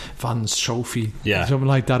Vans Trophy, something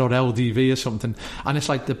like that, or LDV or something. And it's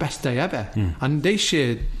like the best day ever. And they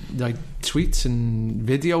shared tweets and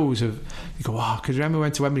videos of, you go, because remember we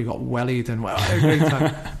went to Wembley, got wellied, and a great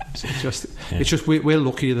time. It's just we're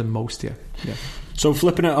luckier than most here. Yeah. So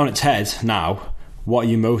flipping it on its head now, what are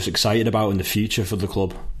you most excited about in the future for the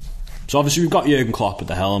club? So obviously we've got Jurgen Klopp at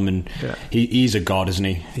the helm, and he's a god, isn't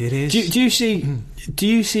he? It is. Do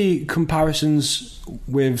you see comparisons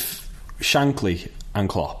with Shankly and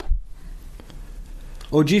Klopp,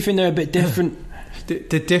 or do you think they're a bit different?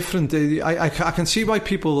 They're different. I can see why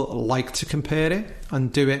people like to compare it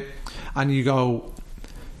and do it, and you go,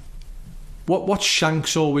 What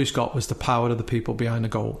Shanks always got was the power of the people behind the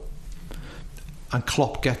goal. And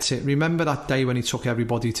Klopp gets it. Remember that day when he took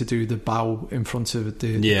everybody to do the bow in front of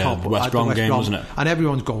the West Brom game, wasn't it? And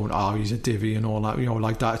everyone's going, oh, he's a divvy and all that,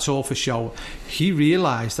 like that. It's all for show. He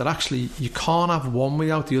realised that actually you can't have one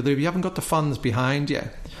without the other. If you haven't got the fans behind you,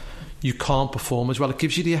 you can't perform as well. It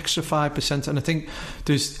gives you the extra 5%. And I think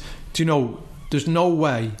there's no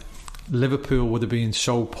way Liverpool would have been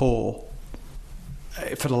so poor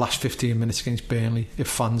for the last 15 minutes against Burnley if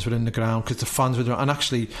fans were in the ground, because the fans were, and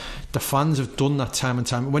actually the fans have done that time and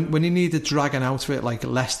time when you need a dragging out of it, like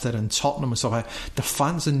Leicester and Tottenham and stuff like that. The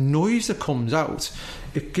fans, the noise that comes out,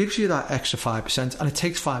 it gives you that extra 5%, and it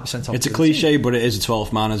takes 5% off. It's a cliche, but it is a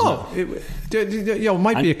 12th man, isn't it? It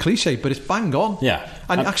might be a cliche, but it's bang on. Yeah.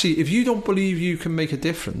 And actually, if you don't believe you can make a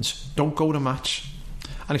difference, don't go to match.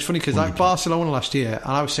 And it's funny because like Barcelona last year,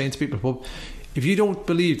 and I was saying to people, if you don't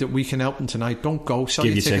believe that we can help them tonight, don't go. Sell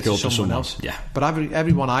your ticket to someone else. Yeah. But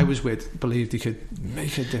everyone I was with believed he could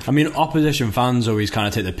make a difference. I mean, opposition fans always kind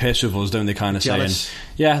of take the piss with us, don't they? Kind of saying,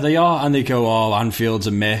 yeah, they are, and they go, "Oh, Anfield's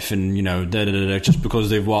a myth," and just because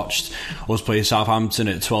they've watched us play Southampton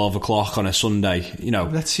at 12 o'clock on a Sunday.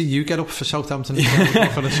 Let's see you get up for Southampton at 12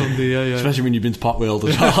 o'clock on a Sunday, yeah. Especially when you've been to Pop World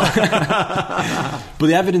as well. But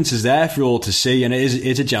the evidence is there for all to see, and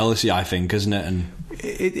it's a jealousy, I think, isn't it? And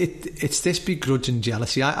it's this begrudging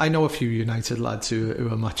jealousy. I know a few United lads who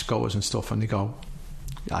are match goers and stuff, and they go,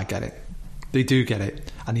 I get it. They do get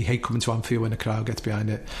it, and they hate coming to Anfield when the crowd gets behind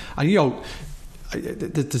it. And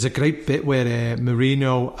there's a great bit where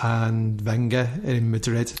Mourinho and Wenger are in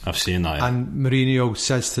Madrid. I've seen that, yeah. And Mourinho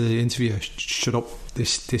says to the interviewer, shut up,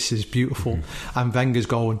 this is beautiful. And Wenger's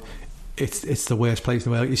going, it's the worst place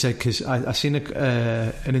in the world. He said, because I seen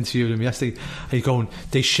an interview with him yesterday, and he's going,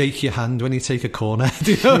 they shake your hand when you take a corner.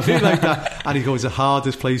 Do you know what I mean? Like that. And he goes, the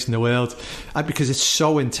hardest place in the world, because it's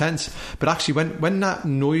so intense. But actually, when that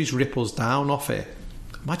noise ripples down off it,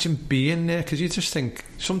 imagine being there, because you just think,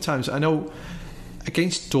 sometimes, I know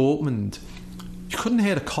against Dortmund you couldn't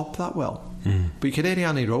hear the cop that well, but you could hear the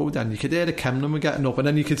Annie Road, and you could hear the Kemlin were getting up, and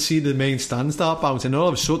then you could see the main stand start bouncing, and all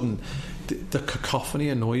of a sudden the cacophony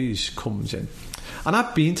of noise comes in. And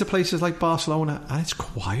I've been to places like Barcelona, and it's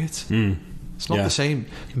quiet. It's not the same.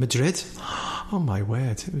 Madrid, oh my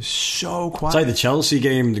word, it was so quiet. It's like the Chelsea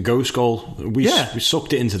game, the ghost goal. We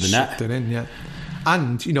sucked it into the net. Sucked it in, yeah.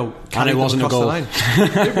 And and it wasn't a goal.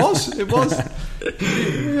 It was. It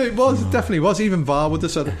definitely was. Even VAR would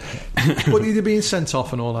have said it. But he'd have been sent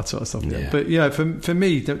off and all that sort of stuff. Yeah. But for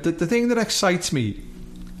me, the thing that excites me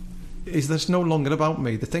is that it's no longer about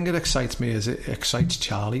me. The thing that excites me is it excites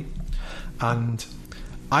Charlie. And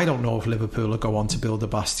I don't know if Liverpool will go on to build a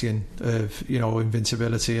bastion of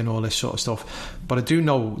invincibility and all this sort of stuff, but I do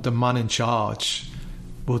know the man in charge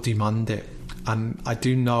will demand it, and I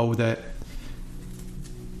do know that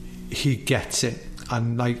he gets it.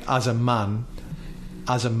 And like as a man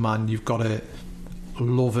you've got to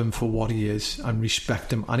love him for what he is and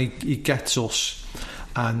respect him, and he gets us.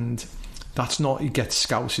 And that's not, he gets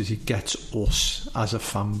Scousers, he gets us as a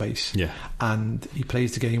fan base. Yeah. And he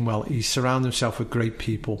plays the game well. He surrounds himself with great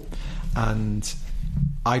people, and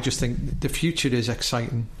I just think the future is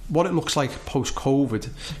exciting. What it looks like post-COVID,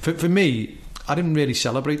 for me, I didn't really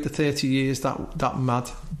celebrate the 30 years that mad,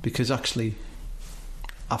 because actually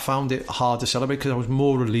I found it hard to celebrate, because I was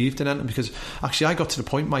more relieved than anything, because actually I got to the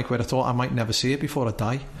point, Mike, where I thought I might never see it before I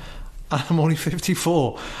die. And I'm only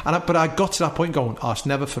 54, but I got to that point going, it's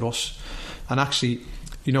never for us. And actually,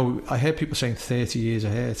 I hear people saying 30 years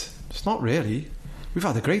ahead. It's not really. We've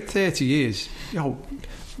had a great 30 years.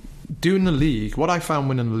 Doing the league, what I found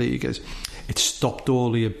winning the league is it stopped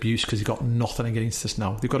all the abuse, because you've got nothing against us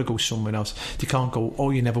now. They've got to go somewhere else. You can't go,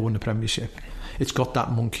 you never won the Premiership. It's got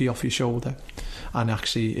that monkey off your shoulder. And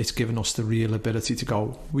actually it's given us the real ability to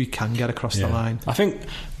go, we can get across the line. I think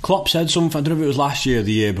Klopp said something, I don't know if it was last year or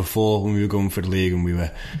the year before, when we were going for the league and we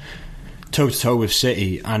were toe to toe with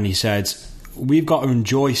City, and he said, we've got to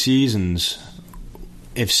enjoy seasons.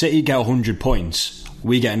 If City get 100 points,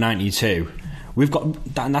 we get 92. We've got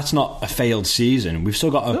that, and that's not a failed season. We've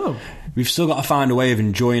still got to find a way of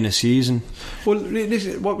enjoying a season. Well,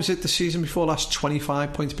 what was it, the season before last?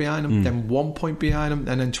 25 points behind them, then 1 point behind them,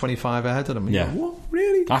 and then 25 ahead of them. And yeah. Go, what?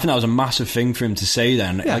 Really? I think that was a massive thing for him to say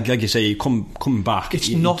then. Yeah. Like you say, you come back. It's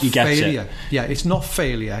not failure. Yeah, it's not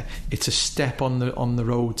failure. It's a step on the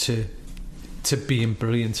road to being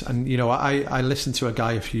brilliant. And I listened to a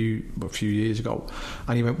guy a few years ago,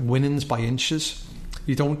 and he went, winning's by inches.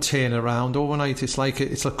 You don't turn around overnight. It's like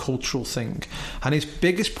it's a cultural thing. And his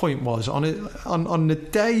biggest point was on the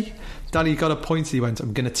day that he got appointed, he went,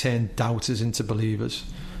 I'm going to turn doubters into believers.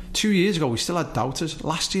 2 years ago we still had doubters.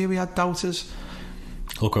 Last year we had doubters.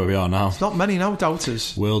 Look where we are now. Not many now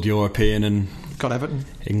doubters. World, European and got Everton.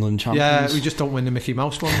 England champions. Yeah, we just don't win the Mickey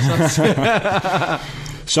Mouse ones.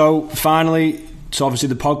 So finally, so obviously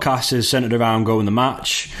the podcast is centred around going the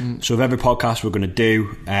match. So with every podcast we're going to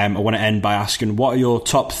do, I want to end by asking, what are your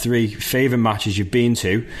top 3 favourite matches you've been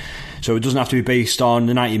to? So it doesn't have to be based on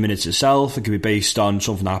the 90 minutes itself. It could be based on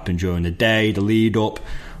something that happened during the day, the lead up,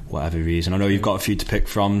 whatever reason. I know you've got a few to pick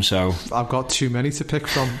from, so I've got too many to pick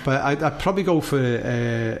from, but I'd probably go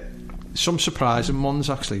for some surprising ones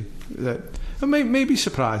actually. Maybe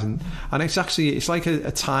surprising, and it's like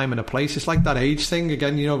a time and a place. It's like that age thing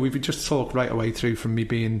again. You know, we've just talked right away through from me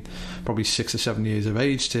being probably 6 or 7 years of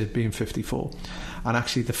age to being 54. And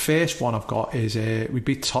actually the first one I've got is we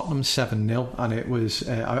beat Tottenham 7-0, and it was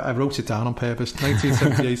I wrote it down on purpose,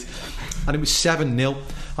 1978. And it was 7-0,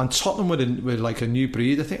 and Tottenham were like a new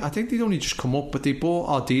breed. I think they'd only just come up, but they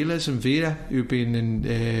bought Ardiles and Vera, who'd been in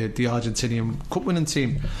the Argentinian Cup winning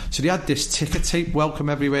team. So they had this ticker tape welcome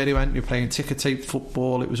everywhere they went. They were playing ticker tape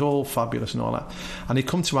football. It was all fabulous and all that. And they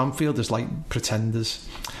come to Anfield as like pretenders.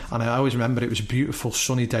 And I always remember it was a beautiful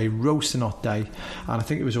sunny day, roasting hot day, and I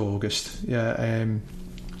think it was August. Yeah, and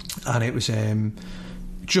it was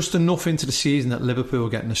just enough into the season that Liverpool were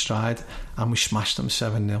getting a stride, and we smashed them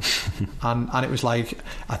 7-0. and it was like,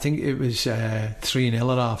 I think it was 3-0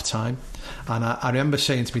 at half time. And I remember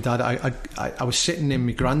saying to my dad, I was sitting in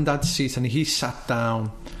my granddad's seat, and he sat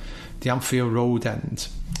down the Anfield Road end,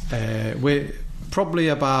 we're probably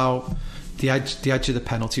about the edge of the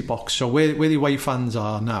penalty box. So where the away fans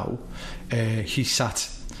are now, he sat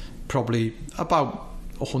probably about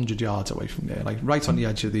 100 yards away from there, like right on the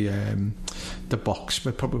edge of the box,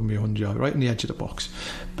 but probably 100 yards, right on the edge of the box.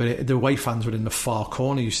 But the away fans were in the far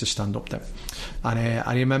corner, used to stand up there. And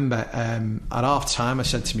I remember at half time I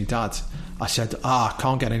said to my dad, I said, I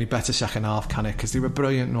can't get any better second half, can it? Because they were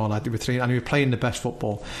brilliant and all that. They were and they were playing the best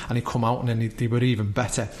football, and he come out and then they were even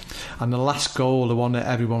better. And the last goal, the one that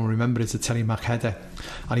everyone will remember, is the Terry Mack header,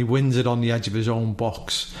 and he wins it on the edge of his own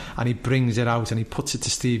box, and he brings it out and he puts it to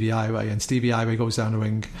Stevie Highway, and Stevie Highway goes down the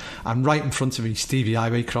wing, and right in front of me Stevie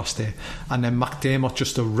Highway crossed it, and then McDermott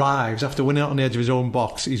just arrives after winning it on the edge of his own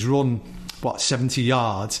box. He's run 70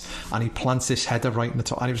 yards, and he plants this header right in the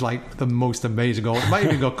top, and it was like the most amazing goal. It might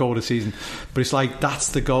have even got goal of the season, but it's like, that's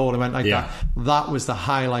the goal. I went like that was the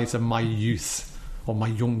highlight of my youth, or my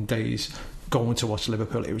young days, going to watch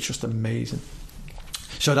Liverpool. It was just amazing.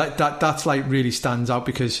 So that's like really stands out,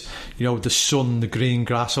 because you know, the sun, the green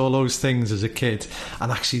grass, all those things as a kid,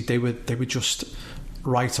 and actually they were just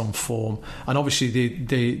right on form. And obviously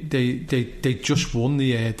they just won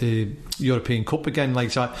the European Cup again,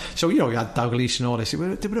 like so you know, you had Dalglish and all this. They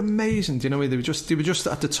were amazing. Do you know, they were just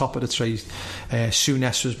at the top of the tree.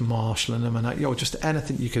 Souness was marshalling them, and you know, just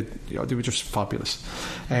anything you could, you know, they were just fabulous.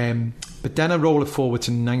 But then I roll it forward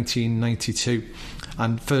to 1992,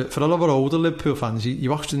 and for a lot of older Liverpool fans,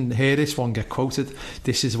 you often hear this one get quoted.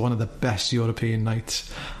 This is one of the best European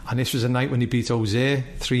nights, and this was a night when he beat Auxerre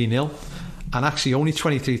 3-0. And actually only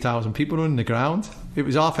 23,000 people were in the ground. It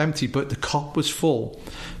was half empty, but the Kop was full.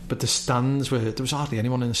 But the stands there was hardly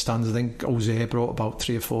anyone in the stands. I think Auxerre brought about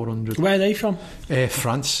 300 or 400. Where are they from?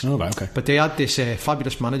 France. Oh, right, okay. But they had this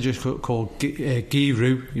fabulous manager called Guy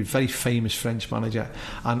Roux, a very famous French manager.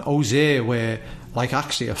 And Auxerre were like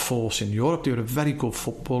actually a force in Europe. They were a very good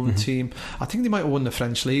footballing team. I think they might have won the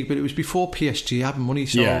French league, but it was before PSG had money.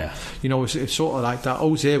 So you know, it's sort of like that.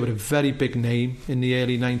 Auxerre were a very big name in the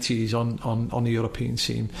early 90s on the European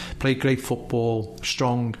scene. Played great football,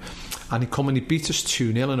 strong. And he come and he beat us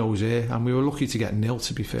 2-0 in Auxerre, and we were lucky to get 0,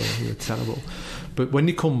 to be fair. We were terrible. But when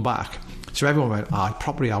they come back, so everyone went,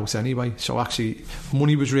 probably out anyway. So actually,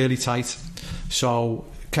 money was really tight. So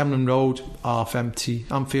Kemlyn Road, half empty.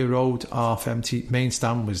 Anfield Road, half empty. Main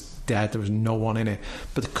stand was dead. There was no one in it.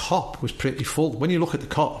 But the Kop was pretty full. When you look at the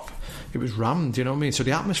Kop, it was rammed, you know what I mean? So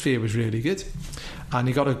the atmosphere was really good. And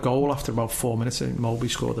he got a goal after about 4 minutes, and Moby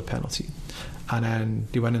scored the penalty. And then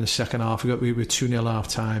they went in the second half. We were 2-0 half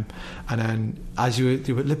time, and then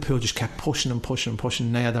Liverpool just kept pushing and pushing and pushing.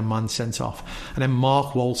 And they had a man sent off, and then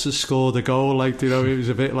Mark Walters scored the goal. Like, you know, it was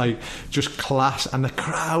a bit like just class, and the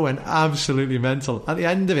crowd went absolutely mental. At the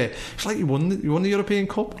end of it, it's like you won the European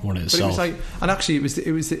Cup. Won it itself. But it was like, and actually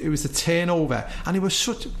it was the turnover, and it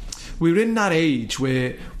was we were in that age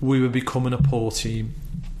where we were becoming a poor team.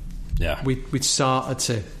 Yeah, we'd started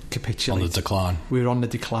to capitulate. On the decline. We were on the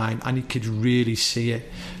decline, and you could really see it.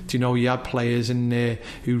 Do you know, you had players in there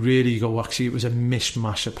who really actually it was a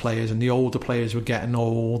mishmash of players, and the older players were getting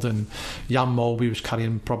old, and Jan Molby was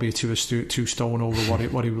carrying probably a two stone over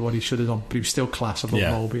what he should have done, but he was still class above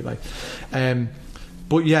Molby.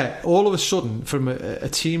 But yeah, all of a sudden, from a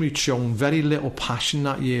team who'd shown very little passion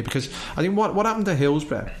that year, because I think what happened to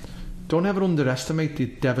Hillsborough, don't ever underestimate the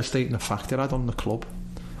devastating effect it had on the club.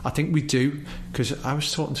 I think we do, because I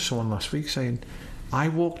was talking to someone last week saying, I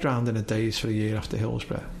walked around in a daze for a year after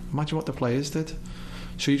Hillsborough. Imagine what the players did.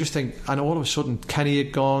 So you just think, and all of a sudden, Kenny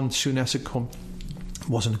had gone, Souness had come.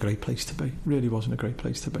 Wasn't a great place to be. Really wasn't a great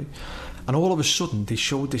place to be. And all of a sudden, they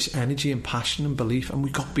showed this energy and passion and belief, and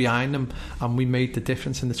we got behind them, and we made the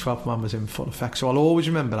difference, and the 12th man was in full effect. So I'll always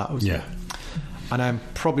remember that. Yeah. And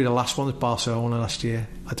probably the last one was Barcelona last year.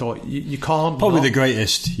 I thought, you can't... Probably the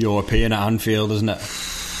greatest European at Anfield, isn't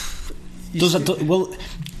it? Well,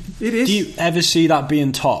 it is. Do you ever see that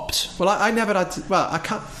being topped? Well, I never had... Well, I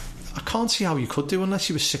can't see how you could do unless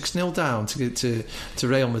you were 6-0 down to get to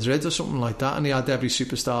Real Madrid or something like that, and he had every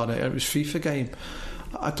superstar in it. It was FIFA game.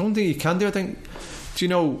 I don't think you can do. I think, do you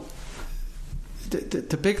know,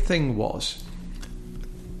 the big thing was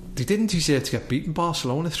they didn't deserve to get beaten.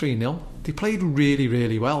 Barcelona 3-0. They played really,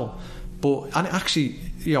 really well, and actually,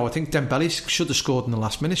 you know, I think Dembele should have scored in the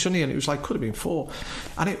last minute, shouldn't he? And it was like, could have been 4.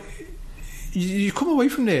 And you come away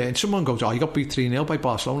from there and someone goes, you got beat 3-0 by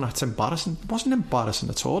Barcelona, that's embarrassing. It wasn't embarrassing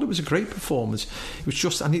at all. It was a great performance. It was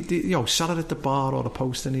just, and sat at the bar or the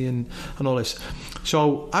post and all this.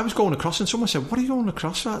 So I was going across and someone said, what are you going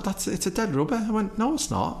across for? It's a dead rubber. I went, no,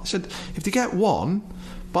 it's not. I said, if they get one,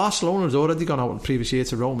 Barcelona had already gone out the previous year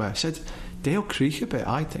to Roma. I said, they'll creak a bit,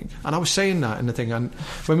 I think. And I was saying that in the thing, and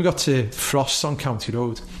when we got to Frost on County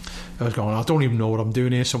Road, I was going, I don't even know what I'm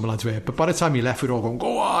doing here, some lads were. But by the time you left, we were all going,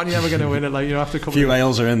 go on, you're never going to win it. Like, you know, after a couple few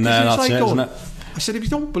ales are in there, that's like it, isn't it? I said, if you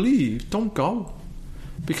don't believe, don't go.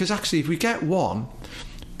 Because actually, if we get one,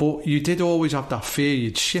 but you did always have that fear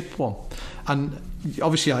you'd ship one. And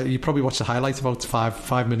obviously, you probably watched the highlights about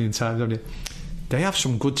 5 million times, haven't you? They have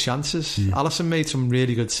some good chances. Alisson made some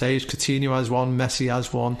really good saves. Coutinho has one, Messi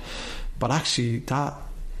has one. But actually, that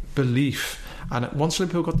belief... And once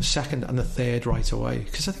Liverpool got the second and the third right away,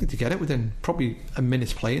 because I think they get it within probably a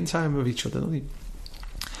minute's playing time of each other, don't they?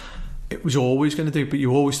 It was always going to do, but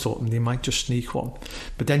you always thought they might just sneak one.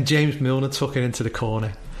 But then James Milner took it into the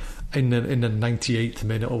corner in the 98th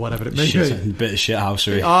minute or whatever it may be. A bit of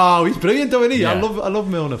shithousery. Oh, he's brilliant, though, isn't he? Yeah. I love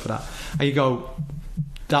Milner for that. And you go,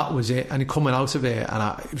 that was it. And coming out of it,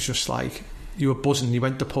 and it was just like... You were buzzing. You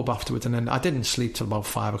went to the pub afterwards, and then I didn't sleep till about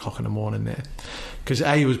 5 o'clock in the morning there, because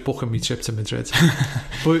he was booking me trip to Madrid.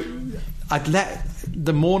 But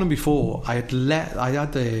the morning before I had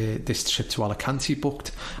this trip to Alicante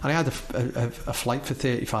booked, and I had a flight for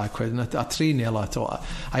 35 quid, and at 3-0 I thought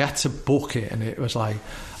I had to book it, and it was like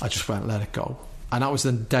I just went, let it go. And that was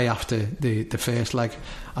the day after the first leg,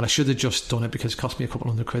 and I should have just done it because it cost me a couple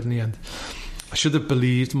hundred quid in the end. I should have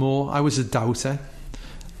believed more. I was a doubter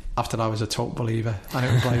after I was a total believer, and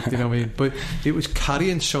it was like, you know what I mean? But it was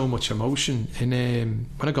carrying so much emotion. And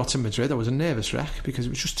when I got to Madrid, I was a nervous wreck because it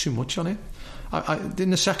was just too much on it. In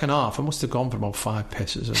the second half, I must have gone for about 5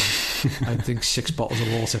 pisses, and I think 6 bottles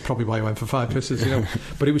of water, probably why I went for 5 pisses, you know.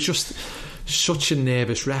 But it was just such a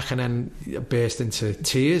nervous wreck, and then I burst into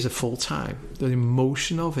tears at full time. The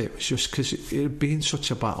emotion of it was just because it had been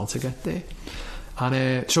such a battle to get there.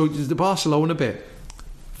 And so the Barcelona bit,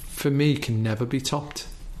 for me, can never be topped.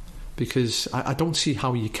 Because I don't see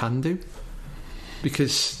how you can do,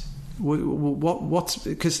 because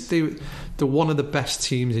because they're one of the best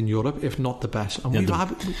teams in Europe, if not the best, and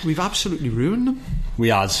we've absolutely ruined them. We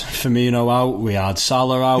had Firmino out, we had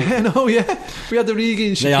Salah out. We had the Origi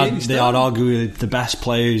and Shaqiri. They are arguably the best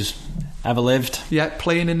players ever lived. Yeah,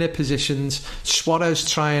 playing in their positions. Suarez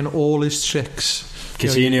trying all his tricks.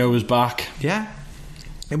 Coutinho was back. Yeah,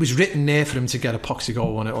 it was written there for him to get a poxy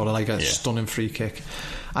goal on it, or like a stunning free kick.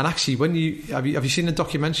 And actually, when have you seen the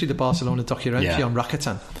documentary, the Barcelona documentary on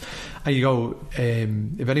Rakatan? And you go,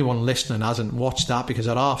 if anyone listening hasn't watched that, because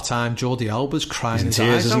at half time Jordi Alba's crying his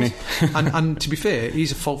eyes out. And to be fair,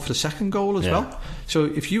 he's at fault for the second goal as well. So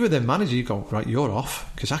if you were their manager, you go, right, you're off,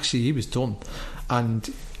 because actually he was done. And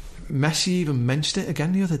Messi even mentioned it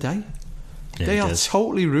again the other day. Yeah, they are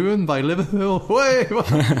totally ruined by Liverpool. Wait,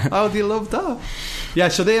 how do you love that? Yeah,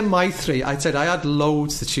 so they're my 3. I said I had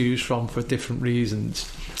loads to choose from for different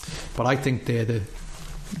reasons, but I think they're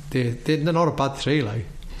not a bad 3. Like,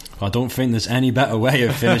 I don't think there's any better way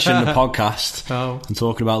of finishing the podcast than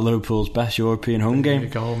talking about Liverpool's best European home game. There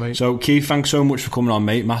you go, mate. So Keith, thanks so much for coming on,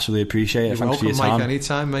 mate. Massively appreciate it. You're thanks welcome, for your time. Mike,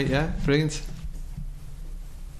 anytime, mate. Yeah, brilliant.